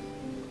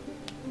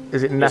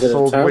 Is it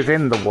nestled town?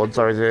 within the woods,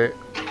 or is it?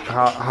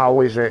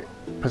 How is it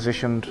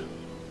positioned?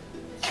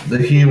 The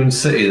human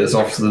city that's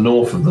off to the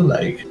north of the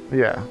lake,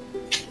 Yeah.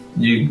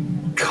 you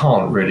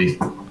can't really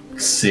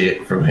see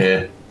it from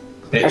here.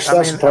 It's,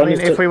 Actually, I mean,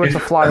 if we were to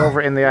fly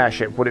over it in the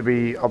airship, would it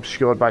be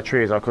obscured by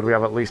trees, or could we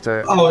have at least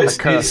a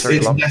cursory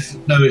look?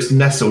 it's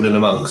nestled in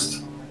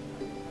amongst.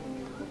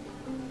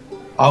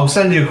 I'll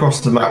send you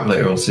across the map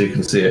later on so you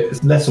can see it.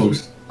 It's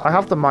nestled. I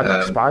have the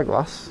magic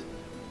spyglass.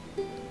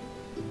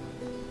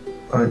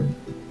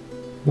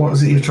 What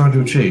is it you're trying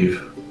to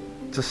achieve?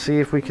 To see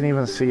if we can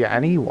even see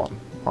anyone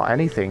or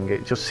anything.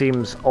 It just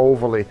seems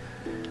overly...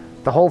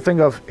 The whole thing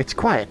of, it's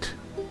quiet.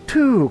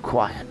 Too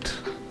quiet.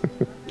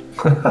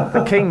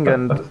 The king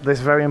and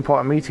this very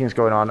important meeting is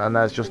going on, and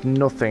there's just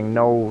nothing.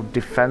 No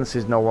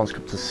defences, no one's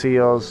come to see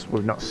us.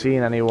 We've not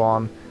seen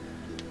anyone.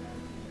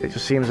 It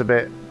just seems a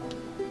bit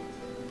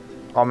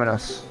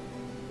ominous.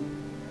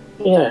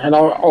 Yeah, and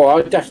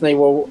I definitely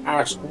will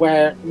ask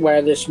where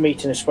this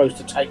meeting is supposed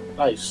to take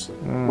place.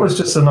 Well,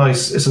 it's a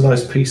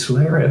nice peaceful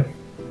area.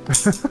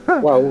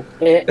 Well,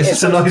 It's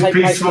just a supposed to nice take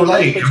place peaceful in a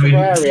lake, peaceful I mean.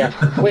 area.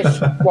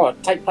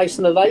 Which take place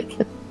in the lake?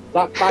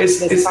 That back It's,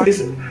 this it's, back,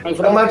 it's,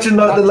 over there? imagine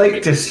like the That-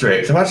 Lake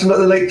District. Imagine like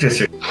the Lake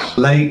District.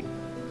 Lake,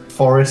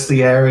 forest,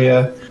 the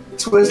area.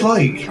 That's what it's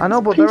like. I know,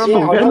 but they're on Yeah,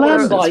 I the, know what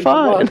land, it's it's like.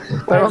 fine.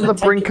 Well, they're on the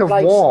taking brink of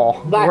place. war.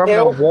 That We're having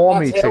hill, a war that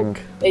meeting.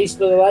 hill,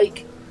 east of the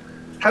lake.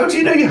 How do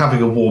you know you're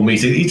having a war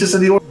meeting? He just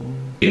said he wanted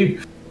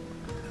you.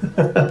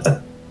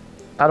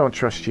 I don't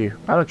trust you.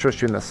 I don't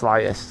trust you in the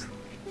slightest.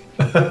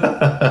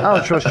 I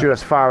don't trust you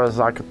as far as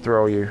I could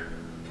throw you.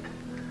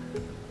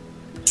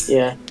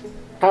 Yeah.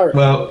 Harry,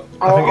 Well,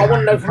 I want to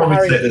know Harry from probably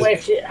Harry said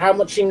this- how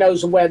much she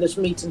knows and where this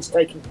meeting's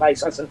taking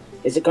place. I said,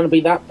 is it going to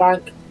be that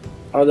bank?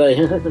 Are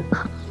they?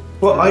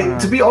 Well,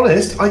 to be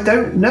honest, I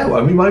don't know.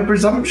 I mean, my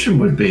presumption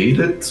would be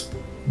that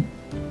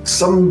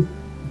some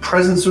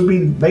presence would be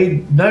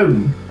made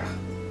known.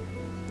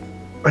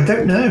 I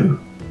don't know.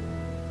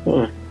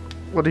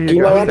 What do Do you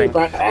you know guys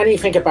think?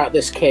 anything about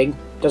this king?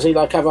 Does he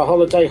have a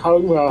holiday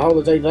home or a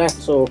holiday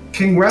let, or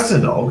King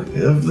Razanog,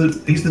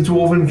 he's the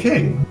Dwarven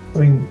king. I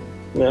mean,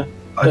 yeah?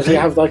 I Does he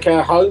don't- have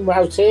a home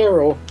out here,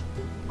 or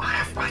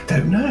I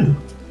don't know.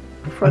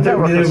 For a I don't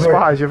network really of know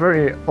spies, you're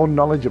very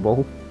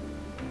unknowledgeable.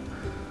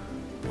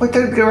 I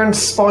don't go around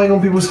spying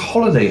on people's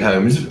holiday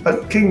homes.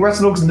 King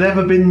Raznog's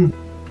never been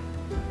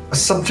a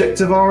subject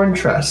of our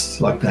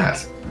interest like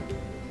that.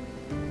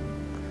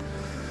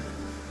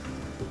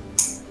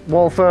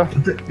 Walther,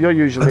 you're I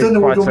usually don't know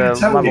what quite you want me a to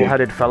tell you.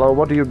 level-headed fellow.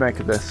 What do you make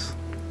of this?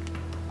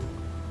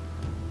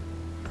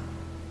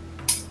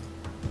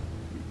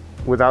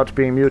 Without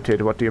being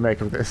muted, what do you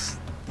make of this?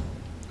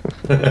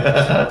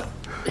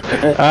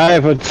 I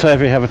would say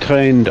we have a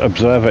trained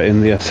observer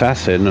in the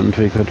assassin, and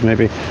we could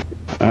maybe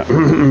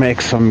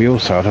make some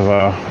use out of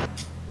our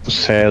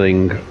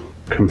sailing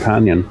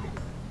companion.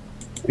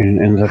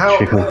 In that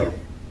she could.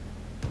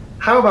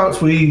 How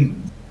about we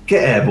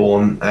get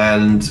airborne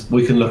and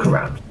we can look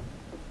around?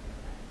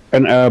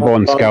 An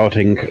airborne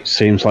scouting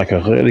seems like a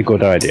really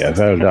good idea.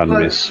 Well done,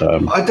 Miss.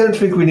 I don't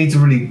think we need to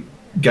really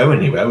go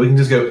anywhere. We can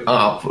just go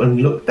up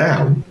and look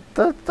down.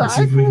 I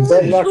see if we can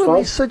see.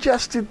 literally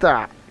suggested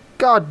that.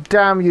 God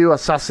damn you,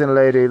 assassin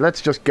lady.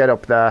 Let's just get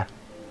up there.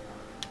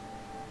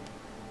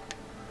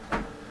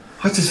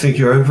 I just think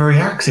you're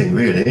overreacting,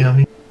 really. I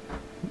mean,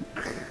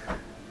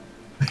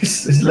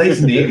 it's late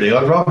in the evening.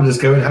 I'd rather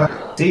just go and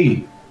have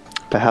tea.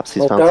 Perhaps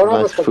he's well, found go some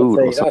on nice with food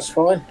or tea. something. That's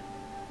fine.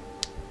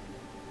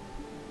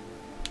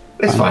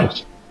 It's fine.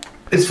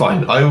 It's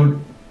fine. I would.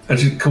 And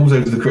she calls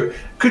over to the crew.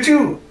 Could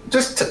you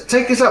just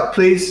take us up,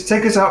 please?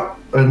 Take us up,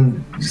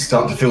 and you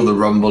start to feel the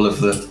rumble of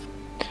the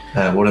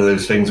one of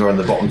those things where on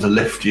the bottom to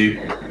lift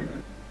you.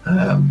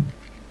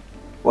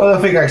 Well,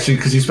 I think actually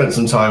because you spent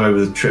some time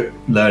over the trip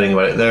learning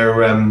about it, they're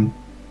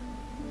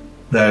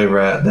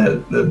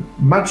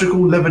magical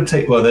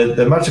levitate. Well,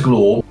 they're magical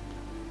orb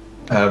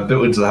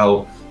built into the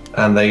hull,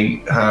 and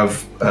they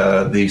have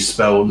the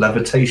spell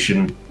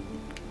levitation.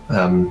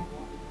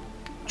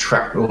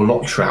 Trapped, or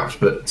not trapped,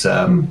 but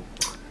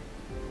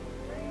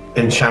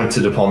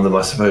enchanted upon them,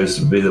 I suppose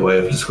would be the way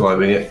of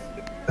describing it.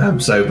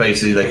 So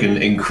basically, they can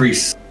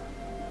increase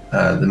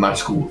the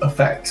magical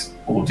effect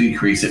or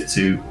decrease it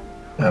to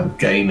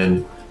gain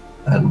and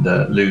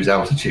lose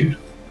altitude.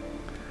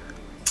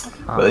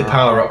 But they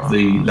power up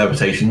the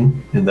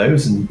levitation in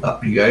those, and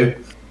up you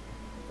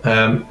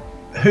go.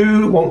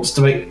 Who wants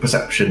to make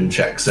perception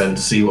checks then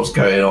to see what's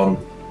going on?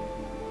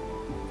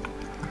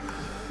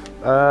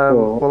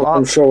 Well,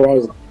 I'm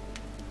sure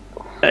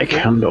I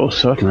can do,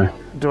 certainly.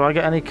 do I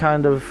get any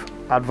kind of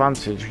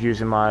advantage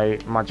using my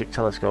magic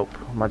telescope,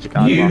 magic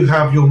You eyeglass?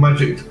 have your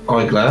magic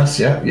eyeglass,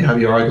 yeah. You have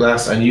your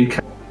eyeglass, and you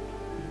can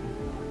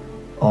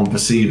on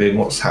perceiving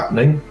what's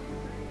happening.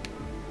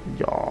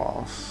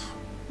 Yes.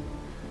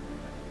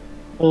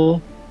 I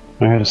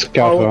had a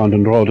scout Oh. round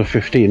and rolled a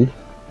 15.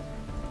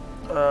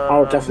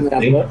 I'll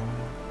definitely have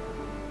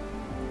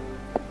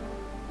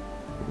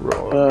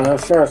a look.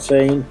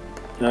 13.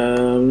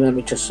 Let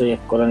me just see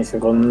if I've got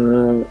anything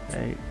on.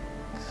 8.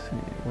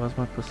 Where's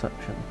my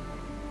perception?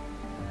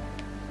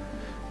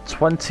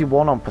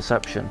 21 on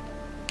perception.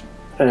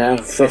 15.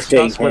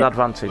 That's with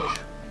advantage.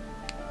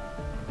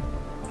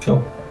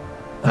 Cool.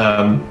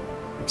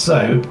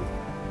 So,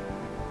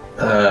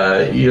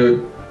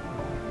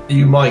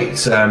 you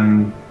might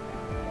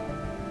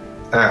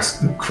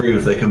ask the crew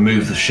if they can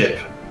move the ship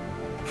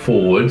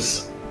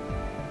forwards,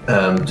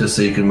 just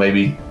so you can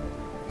maybe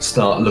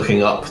start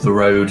looking up the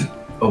road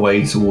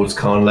away towards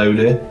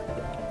Carnlodia.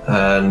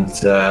 And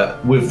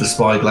with the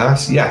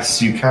spyglass,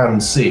 yes, you can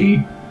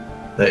see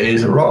there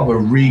is a rather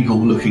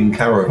regal-looking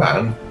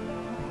caravan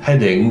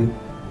heading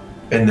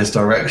in this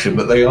direction,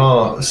 but they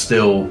are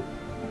still,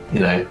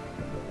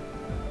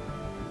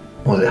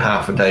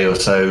 half a day or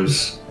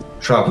so's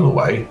travel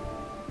away.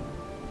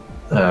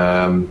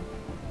 And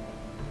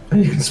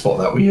you can spot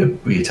that with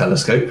your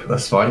telescope.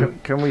 That's fine.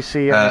 Can we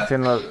see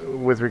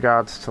anything with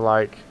regards to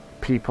like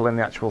people in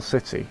the actual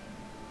city?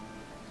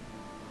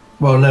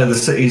 Well, no, the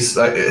city's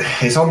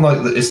it's on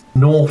it's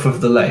north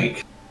of the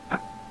lake,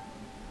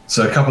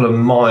 so a couple of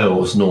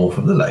miles north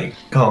of the lake.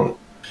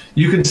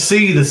 You can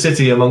see the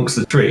city amongst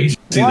the trees.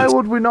 Why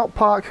would we not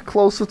park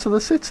closer to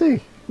the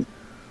city?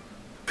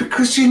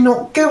 Because you're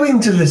not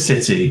going to the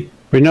city.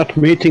 We're not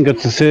meeting at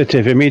the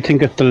city, we're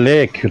meeting at the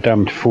lake, you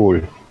damned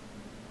fool.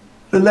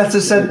 The letter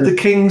said the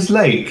King's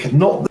Lake,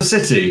 not the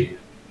city.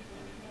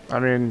 I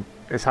mean,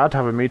 it's hard to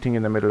have a meeting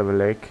in the middle of a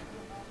lake.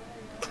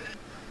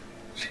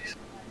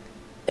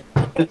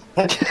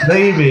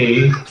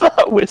 Maybe.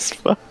 That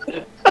whisper.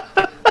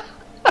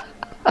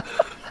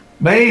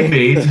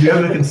 Maybe to be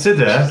able to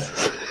consider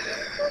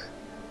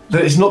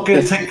that it's not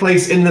going to take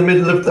place in the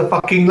middle of the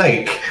fucking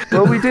lake.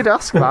 Well, we did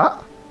ask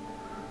that.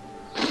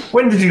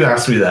 When did you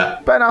ask me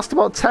that? Ben asked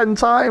about 10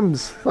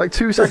 times, like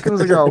 2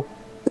 seconds ago.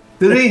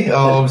 Did he?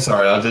 Oh, I'm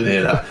sorry, I didn't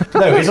hear that.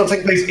 No, it's not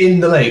taking place in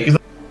the lake. It's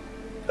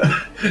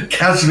not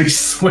casually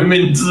swim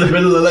into the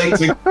middle of the lake.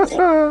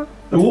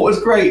 The water's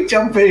great,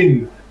 jump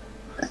in.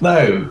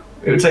 No,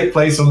 it would take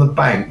place on the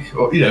bank,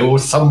 or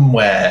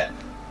somewhere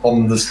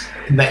on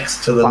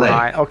next to the lake.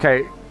 Right,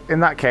 okay, in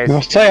that case,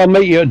 I'll say I'll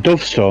meet you at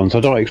Dovestones, I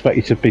don't expect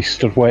you to be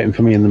stood waiting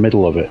for me in the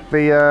middle of it.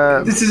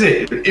 This is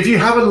it. If you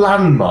have a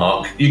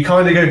landmark, you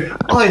kind of go,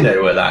 I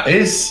know where that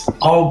is.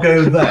 I'll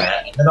go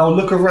there, and I'll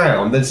look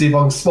around and see if I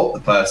can spot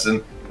the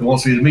person who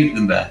wants me to meet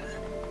them there.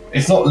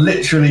 It's not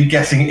literally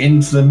getting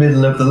into the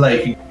middle of the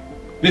lake.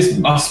 This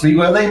must be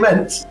where they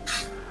meant.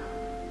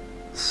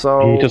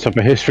 so He does have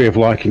a history of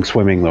liking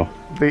swimming, though.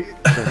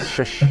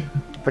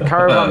 the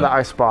caravan that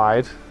I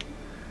spied,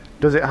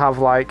 does it have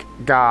like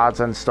guards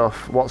and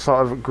stuff? What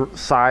sort of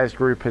size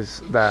group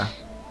is there?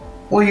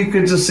 Well, you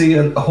could just see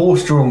a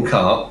horse-drawn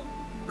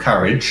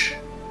carriage,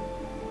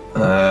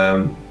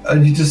 and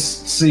you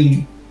just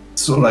see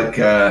sort of like.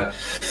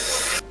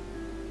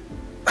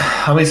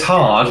 I mean, it's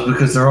hard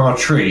because there are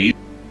trees.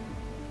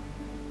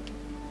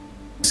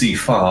 See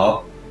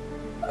far,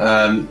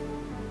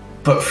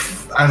 but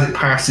as it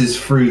passes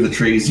through the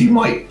trees, you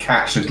might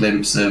catch a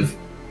glimpse of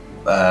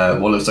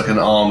what looks like an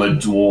armored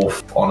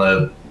dwarf on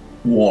a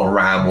war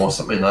ram or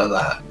something like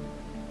that.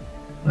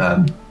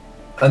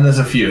 And there's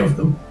a few of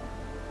them.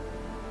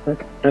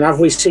 And have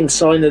we seen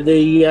sign of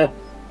the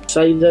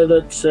sailor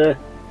that?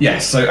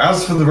 Yes. So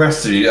as for the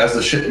rest of you, as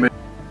the ship moves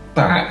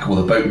back, or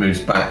the boat moves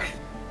back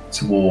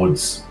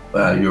towards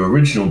your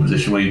original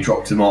position where you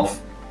dropped him off.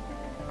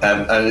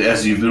 And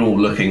as you've been all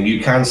looking, you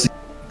can see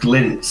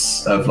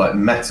glints of like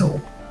metal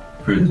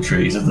through the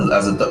trees as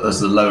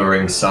the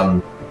lowering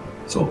sun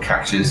sort of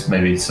catches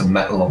maybe some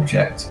metal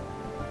object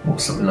or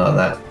something like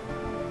that.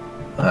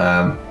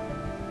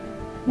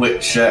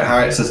 Which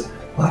Harriet says,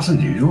 well, that's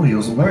unusual. He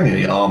wasn't wearing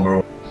any armour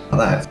or like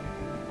that.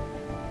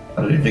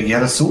 I don't even think he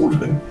had a sword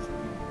with him.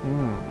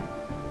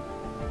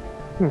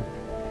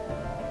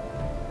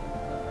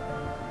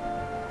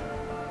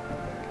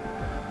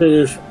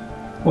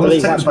 Well,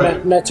 that's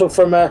metal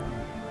from an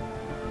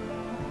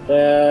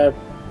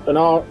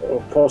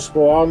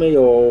possible army,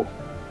 or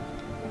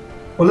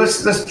well,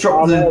 let's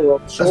drop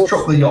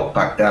the yacht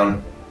back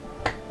down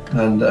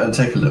and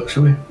take a look,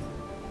 shall we?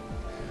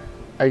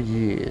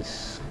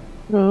 Yes.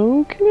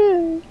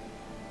 Okay.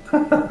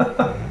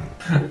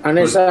 And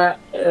is that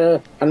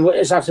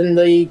in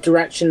the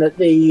direction that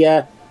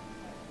the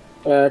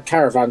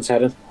caravan's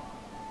heading?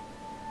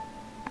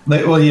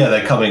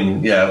 They're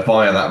coming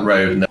via that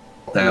road and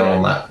down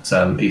on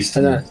that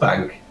eastern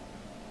bank.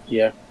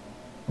 Yeah.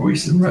 Or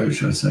eastern road,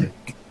 should I say?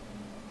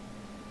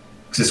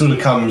 Because it sort of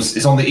comes.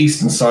 It's on the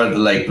eastern side of the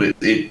lake, but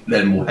it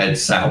then will head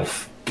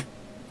south.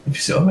 If you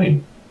see what I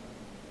mean.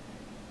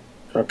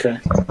 Okay.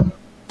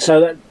 So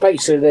that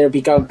basically they'll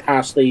be going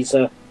past these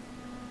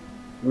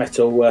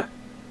metal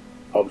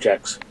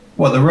objects.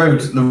 Well, the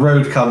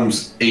road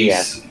comes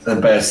east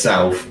and bears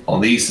south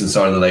on the eastern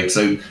side of the lake,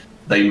 so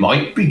they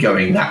might be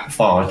going that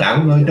far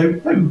down. I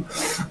don't know.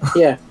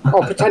 Yeah.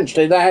 Oh,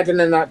 potentially they're heading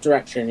in that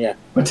direction. Yeah.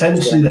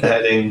 Potentially they're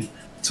heading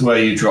to where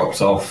you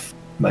dropped off,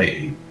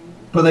 maybe.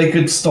 But they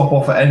could stop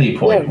off at any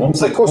point. Yeah,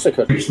 once of course they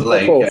could. Reach the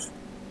lake. Of course.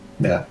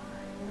 Yeah.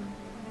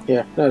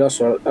 Yeah, no, that's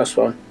right. That's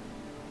fine.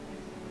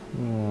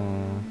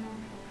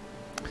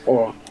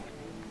 Or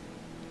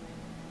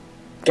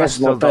guess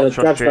still not better don't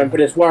trust judgment, you. but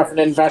it's worth an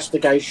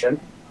investigation.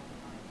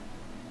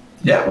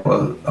 Yeah,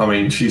 well, I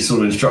mean, she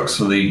sort of instructs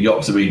for the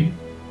yacht to be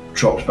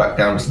dropped back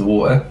down to the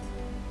water,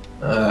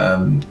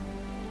 and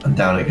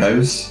down it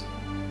goes.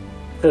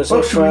 Because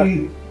Well,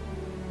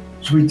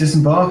 should we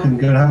disembark and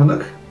go and have a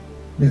look?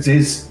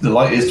 The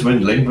light is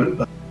dwindling,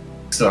 but I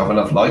still have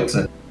enough light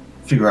to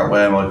figure out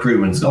where my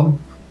crewman's gone.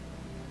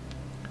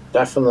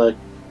 definitely.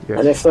 Yes.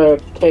 And if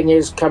the king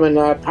is coming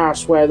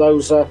past where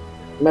those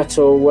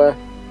metal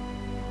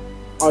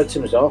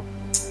items are,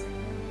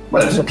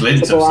 Well, it was a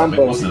glint of Possible something,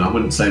 ambush. wasn't it? I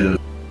wouldn't say there was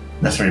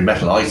necessarily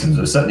metal items.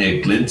 There was certainly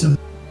a glint of.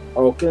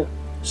 okay,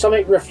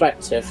 something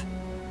reflective.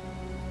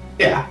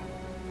 Yeah,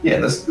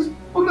 let's go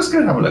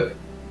and have a look.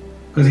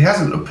 Because he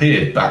hasn't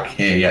appeared back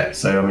here yet,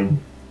 so I mean,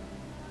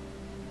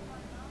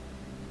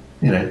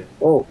 you know.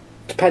 Oh,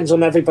 depends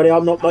on everybody.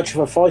 I'm not much of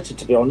a fighter,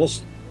 to be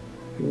honest.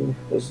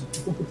 As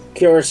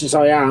curious as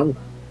I am,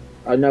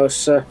 I know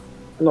it's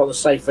not the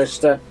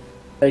safest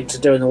thing to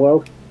do in the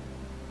world.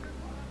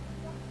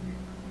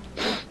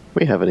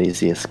 We have an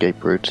easy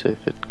escape route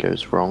if it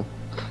goes wrong.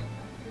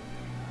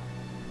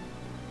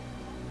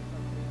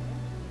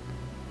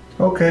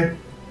 Okay.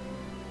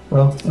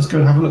 Well, let's go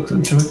and have a look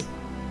into it.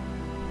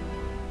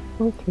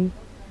 Okay.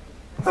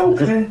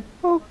 Okay.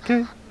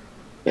 Okay.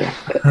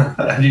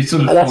 And you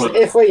sort of And that's follow.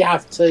 if we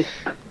have to.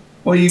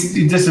 Well,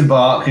 you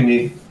disembark and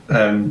you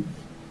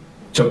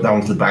jump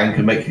down to the bank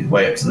and make your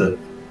way up to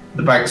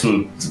the bank. Sort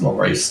of, it's not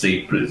very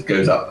steep, but it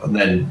goes up and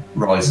then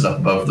rises up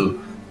above the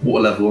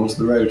water level onto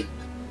the road.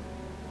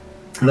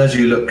 And as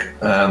you look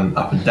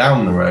up and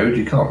down the road,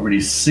 you can't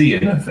really see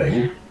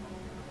anything.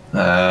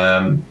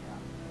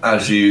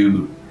 As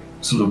you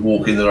sort of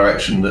walk in the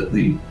direction that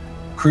the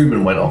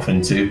crewman went off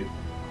into,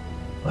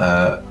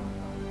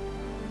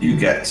 you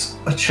get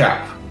a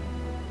chap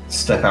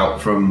step out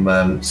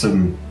from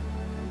some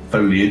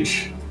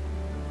foliage,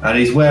 and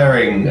he's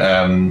wearing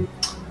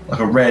like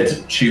a red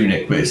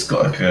tunic, but it's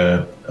got like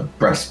a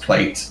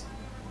breastplate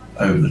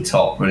over the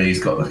top, and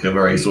he's got like a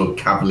very sort of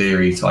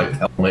cavalier type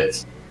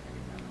helmet,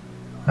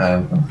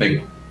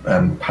 big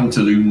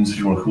pantaloons, if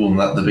you want to call them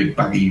that, the big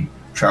baggy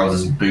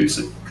trousers and boots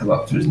that come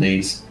up to his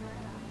knees,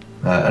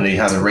 and he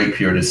has a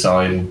rapier at his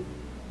side.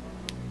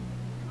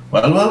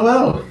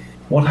 Well,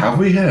 what have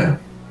we here?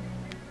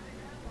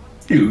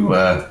 You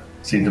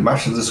seem to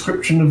match the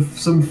description of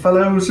some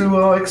fellows who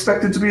are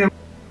expected to be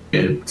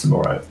here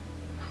tomorrow.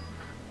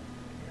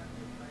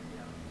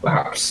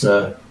 Perhaps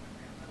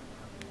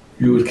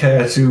you would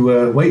care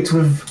to wait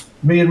with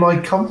me and my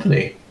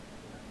company.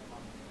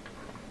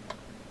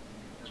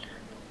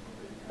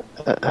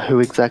 Who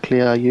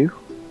exactly are you?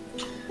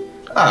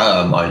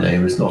 My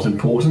name is not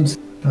important.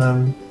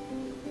 I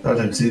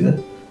don't see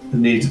the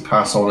need to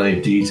pass on any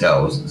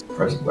details at the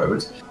present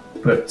moment.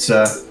 But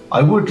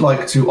I would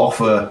like to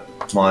offer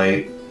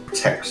my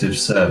protective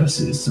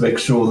services to make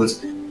sure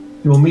that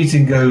your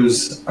meeting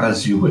goes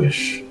as you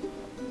wish.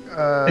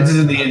 It is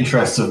in the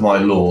interests of my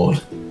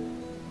lord.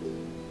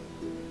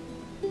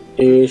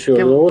 Is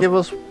your lord? Give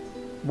us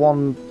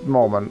one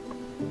moment,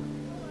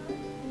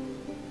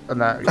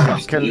 and that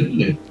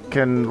Absolutely.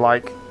 can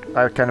like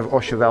I kind of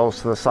usher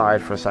those to the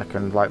side for a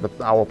second, like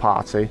our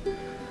party.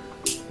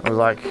 I was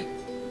like,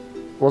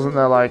 wasn't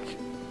there like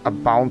a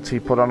bounty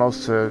put on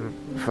us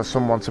for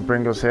someone to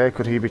bring us here?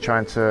 Could he be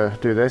trying to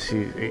do this?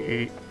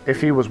 He, if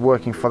he was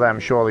working for them,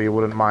 surely you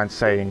wouldn't mind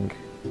saying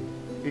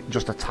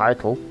just a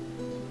title.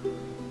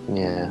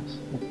 Yes.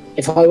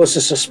 If I was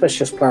a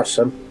suspicious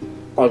person,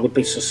 I would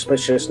be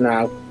suspicious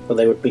now, but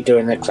they would be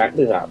doing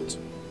exactly that.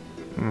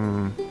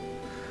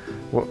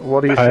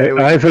 What do you say?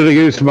 I will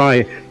use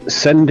my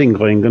sending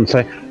ring and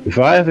say,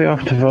 why are we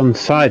off to one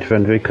side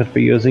when we could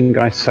be using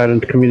our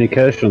silent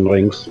communication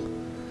rings?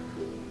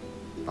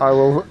 I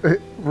will,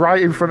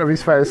 right in front of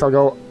his face, I'll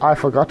go, I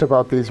forgot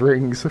about these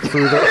rings,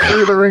 through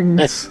the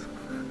rings.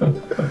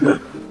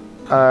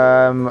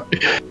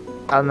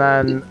 And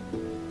then,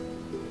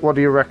 what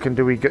do you reckon?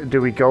 Do we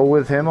go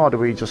with him, or do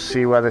we just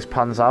see where this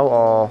pans out,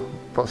 or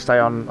stay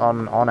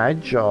on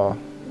edge, or?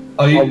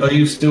 Are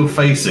you still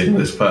facing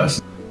this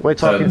person? We're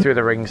talking through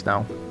the rings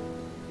now.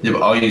 Yeah,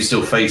 but are you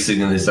still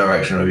facing in this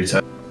direction, or have you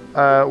turned?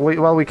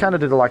 We kind of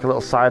did like a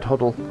little side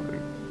huddle.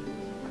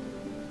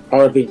 I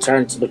would be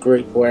turned to the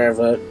group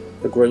wherever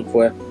the group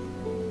were.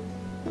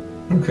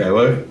 Okay,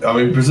 well, I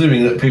mean,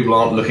 presuming that people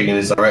aren't looking in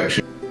this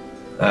direction,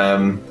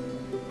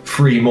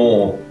 3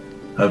 more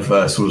have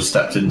sort of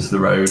stepped into the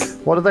road.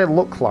 What do they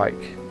look like?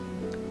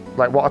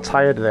 Like, what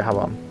attire do they have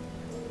on?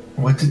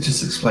 Why did you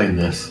just explain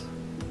this?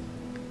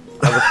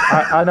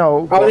 I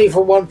know. Only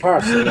for one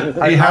person.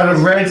 He had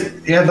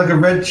like a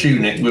red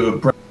tunic with a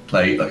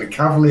breastplate, like a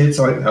cavalier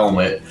type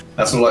helmet.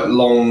 That's all like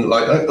long,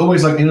 like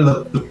always like, you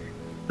know,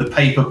 the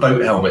paper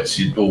boat helmets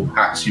or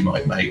hats you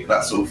might make,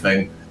 that sort of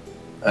thing.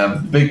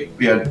 Big,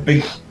 the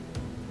big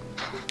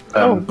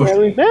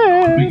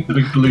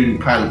balloon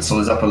pants on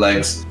his upper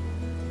legs,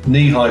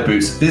 knee-high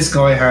boots. This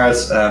guy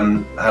has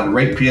had a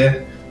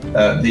rapier.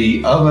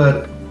 The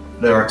other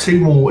there are two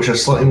more which are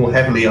slightly more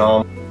heavily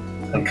armed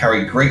and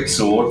carry great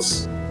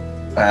swords.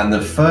 And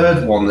the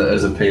third one that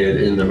has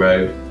appeared in the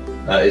row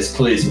is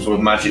clearly some sort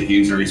of magic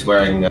user. He's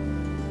wearing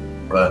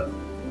a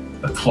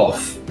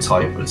cloth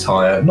type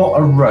attire, not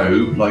a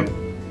robe, but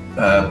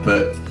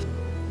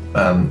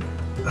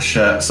a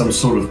shirt, some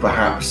sort of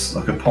perhaps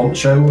like a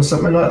poncho or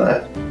something like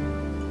that.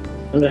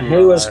 And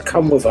who has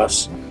come with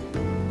us?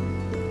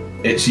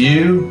 It's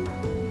you,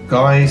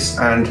 guys,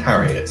 and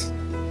Harriet.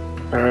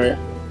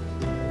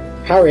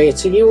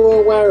 Harriet, are you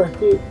aware of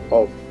who?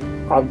 Oh,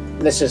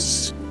 this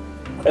is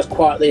as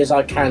quietly as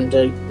I can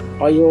do.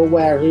 Are you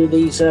aware who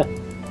these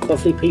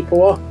lovely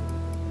people are?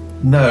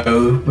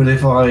 No, but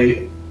if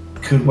I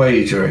could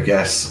wager a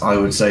guess, I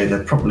would say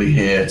they're probably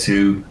here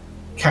to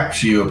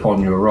capture you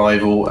upon your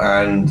arrival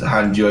and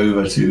hand you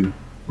over to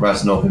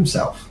Raznog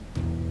himself.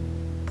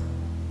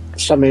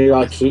 Something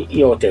like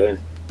you're doing,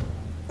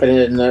 but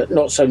in a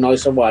not so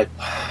nice a way.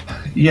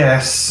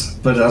 Yes,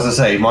 but as I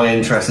say, my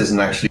interest isn't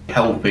actually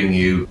helping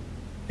you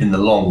in the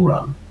long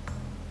run.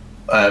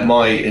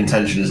 My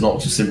intention is not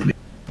to simply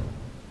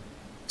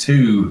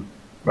to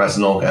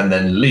Raznog and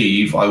then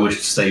leave. I wish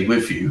to stay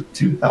with you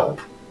to help.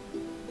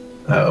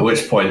 At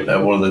which point,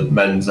 one of the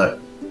men's like,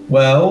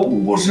 "Well,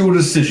 what's your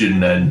decision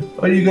then?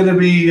 Are you going to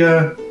be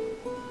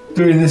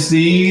doing this the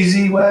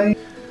easy way?"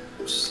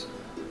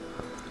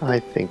 I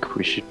think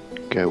we should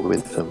go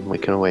with them. We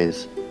can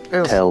always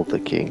tell the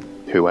king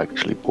who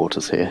actually brought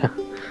us here.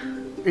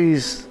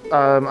 He's,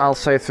 I'll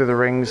say through the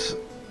rings,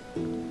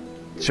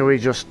 shall we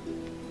just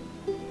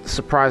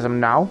surprise him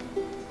now?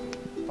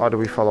 Or do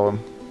we follow him?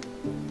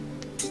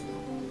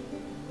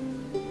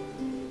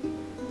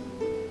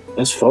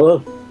 Let's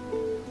follow.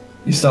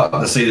 You start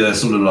to see they're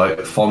sort of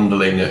like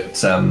fondling at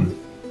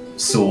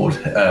sword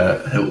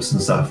hilts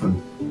and stuff.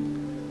 And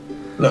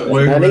look,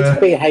 No need to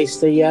be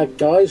hasty,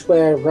 guys.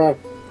 We're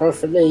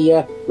perfectly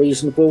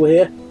reasonable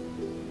here.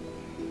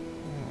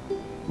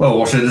 Well,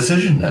 what's your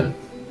decision then?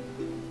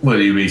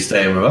 Will you be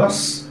staying with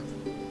us,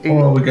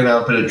 or are we going to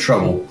have a bit of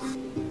trouble?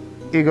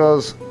 He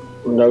goes,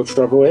 No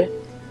trouble here.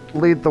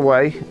 lead the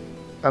way,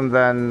 and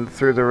then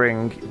through the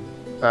ring,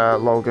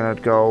 Logan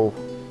would go,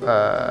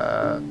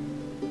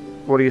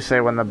 what do you say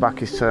when the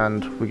back is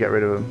turned, we get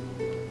rid of him?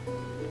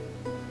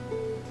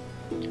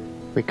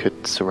 We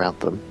could surround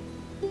them.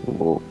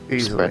 We'll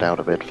Easily. spread out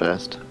a bit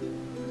first.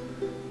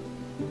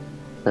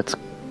 Let's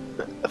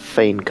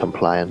feign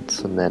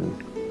compliance, and then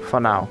For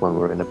now. when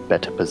we're in a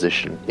better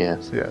position,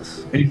 yes.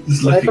 Yes. He's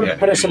just looking Let them at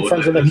put us you, in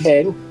front of the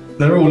king.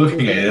 They're all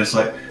looking at you. It's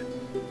like,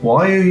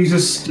 why are you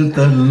just stood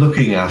there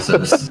looking at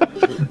us?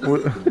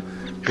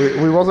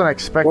 we wasn't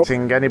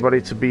expecting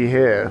anybody to be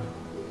here.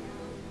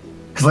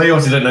 Because they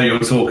obviously don't know you're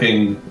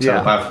talking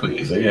Yeah.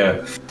 telepathically. So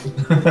yeah.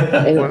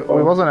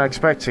 We wasn't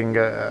expecting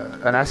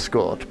an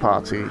escort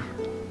party.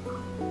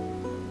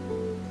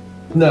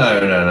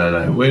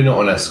 No. We're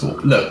not an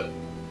escort. Look,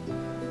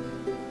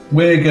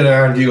 we're going to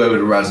hand you over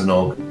to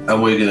Raznog,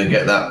 and we're going to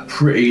get that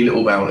pretty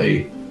little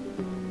bounty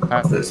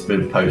that's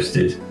been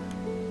posted.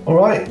 All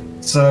right.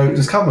 So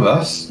just come with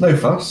us. No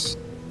fuss.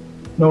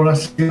 No one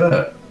has to do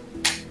that.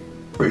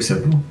 Pretty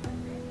simple.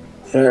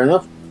 Fair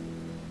enough.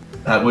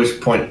 At which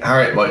point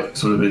Harriet might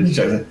sort of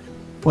interject.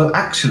 Well,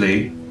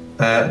 actually,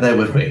 they're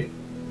with me.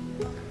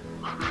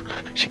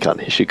 She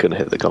couldn't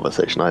hit the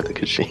conversation either,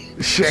 could she?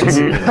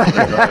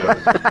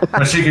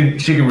 But she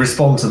can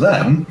respond to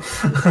them.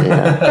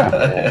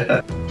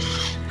 Yeah.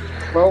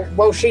 Well,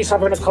 while she's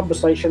having a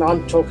conversation,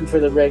 I'm talking through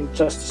the ring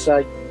just to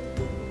say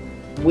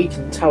we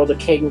can tell the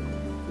king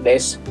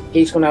this.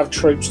 He's going to have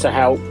troops to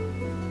help.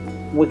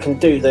 We can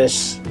do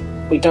this.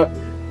 We don't.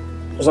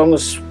 As long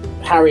as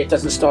Harriet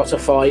doesn't start a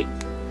fight,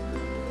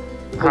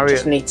 we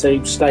just need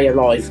to stay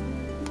alive.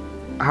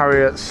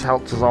 Harriet's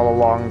helped us all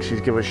along. She's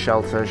given us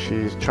shelter.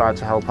 She's tried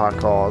to help our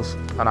cause,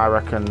 and I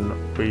reckon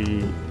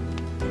we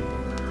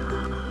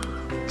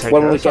take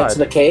When her we get aside. to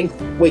the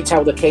king, we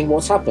tell the king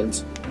what's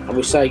happened, and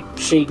we say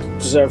she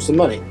deserves the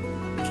money.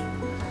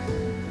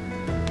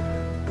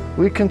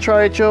 We can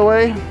try it your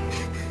way,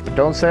 but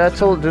don't say I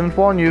didn't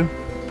warn you.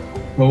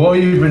 Well, while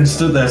you've been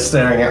stood there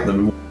staring at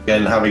them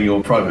and having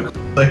your private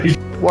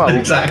conversation. Well,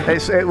 Exactly.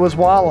 it was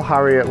while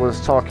Harriet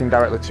was talking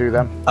directly to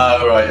them.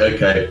 Oh, right,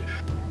 okay.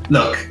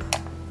 Look,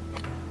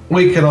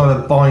 we can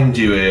either bind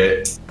you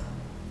here,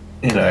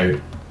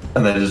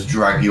 and then just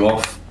drag you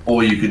off,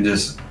 or you can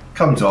just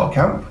come to our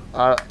camp.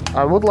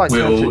 I would like to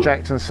We'll-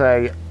 interject and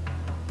say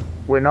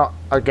we're not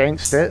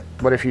against it,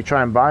 but if you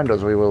try and bind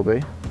us, we will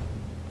be.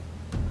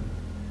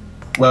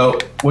 Well,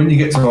 when you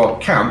get to our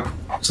camp,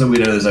 so we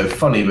know there's no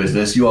funny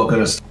business, you are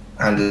going to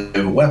hand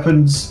over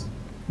weapons,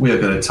 we are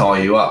going to tie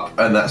you up,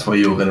 and that's where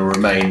you're going to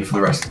remain for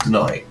the rest of the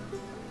night.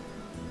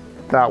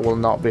 That will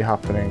not be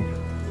happening.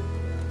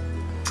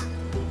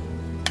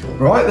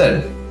 Right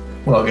then.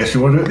 Well, I guess you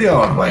want to do it the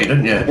hard way,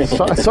 don't you?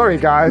 Sorry,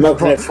 guys.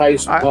 Milking but her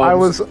face. I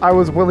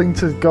was willing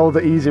to go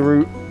the easy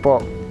route,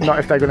 but not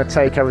if they're going to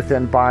take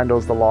everything, bind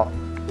us the lot.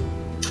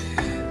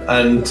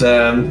 And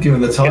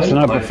given the Yes, time,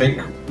 no, but- I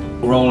think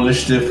we'll roll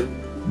initiative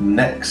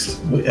next.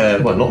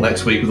 Well, not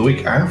next week, but the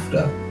week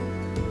after.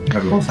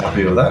 Everyone's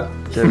happy with that.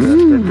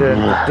 Dun,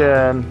 dun,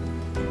 dun.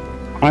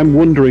 I'm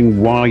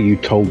wondering why you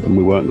told them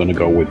we weren't going to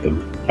go with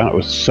them. That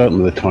was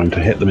certainly the time to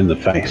hit them in the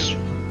face.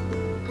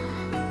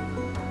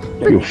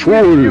 You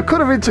fool! You could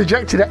have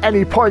interjected at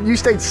any point. You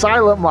stayed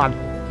silent, man.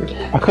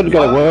 I couldn't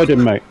get a word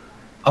in, mate.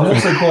 I'm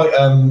also quite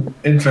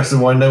interested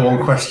why no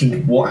one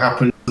questioned what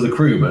happened to the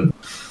crewman.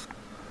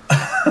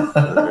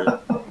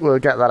 We'll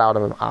get that out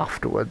of them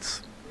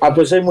afterwards. I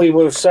presume we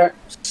were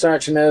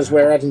searching as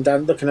we're heading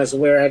down, looking as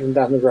we're heading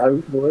down the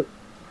road.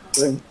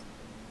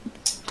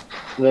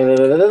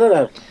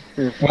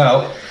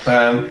 Well,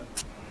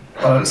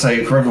 I'd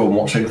say for everyone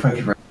watching, thank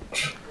you very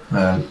much.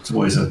 It's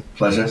always a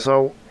pleasure.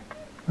 So,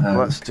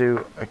 let's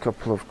do a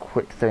couple of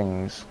quick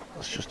things.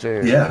 Let's just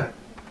do... Yeah.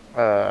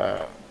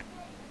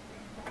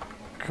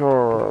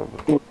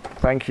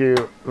 Thank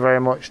you very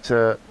much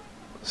to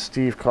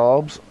Steve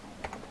Corbs,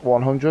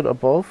 100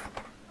 above.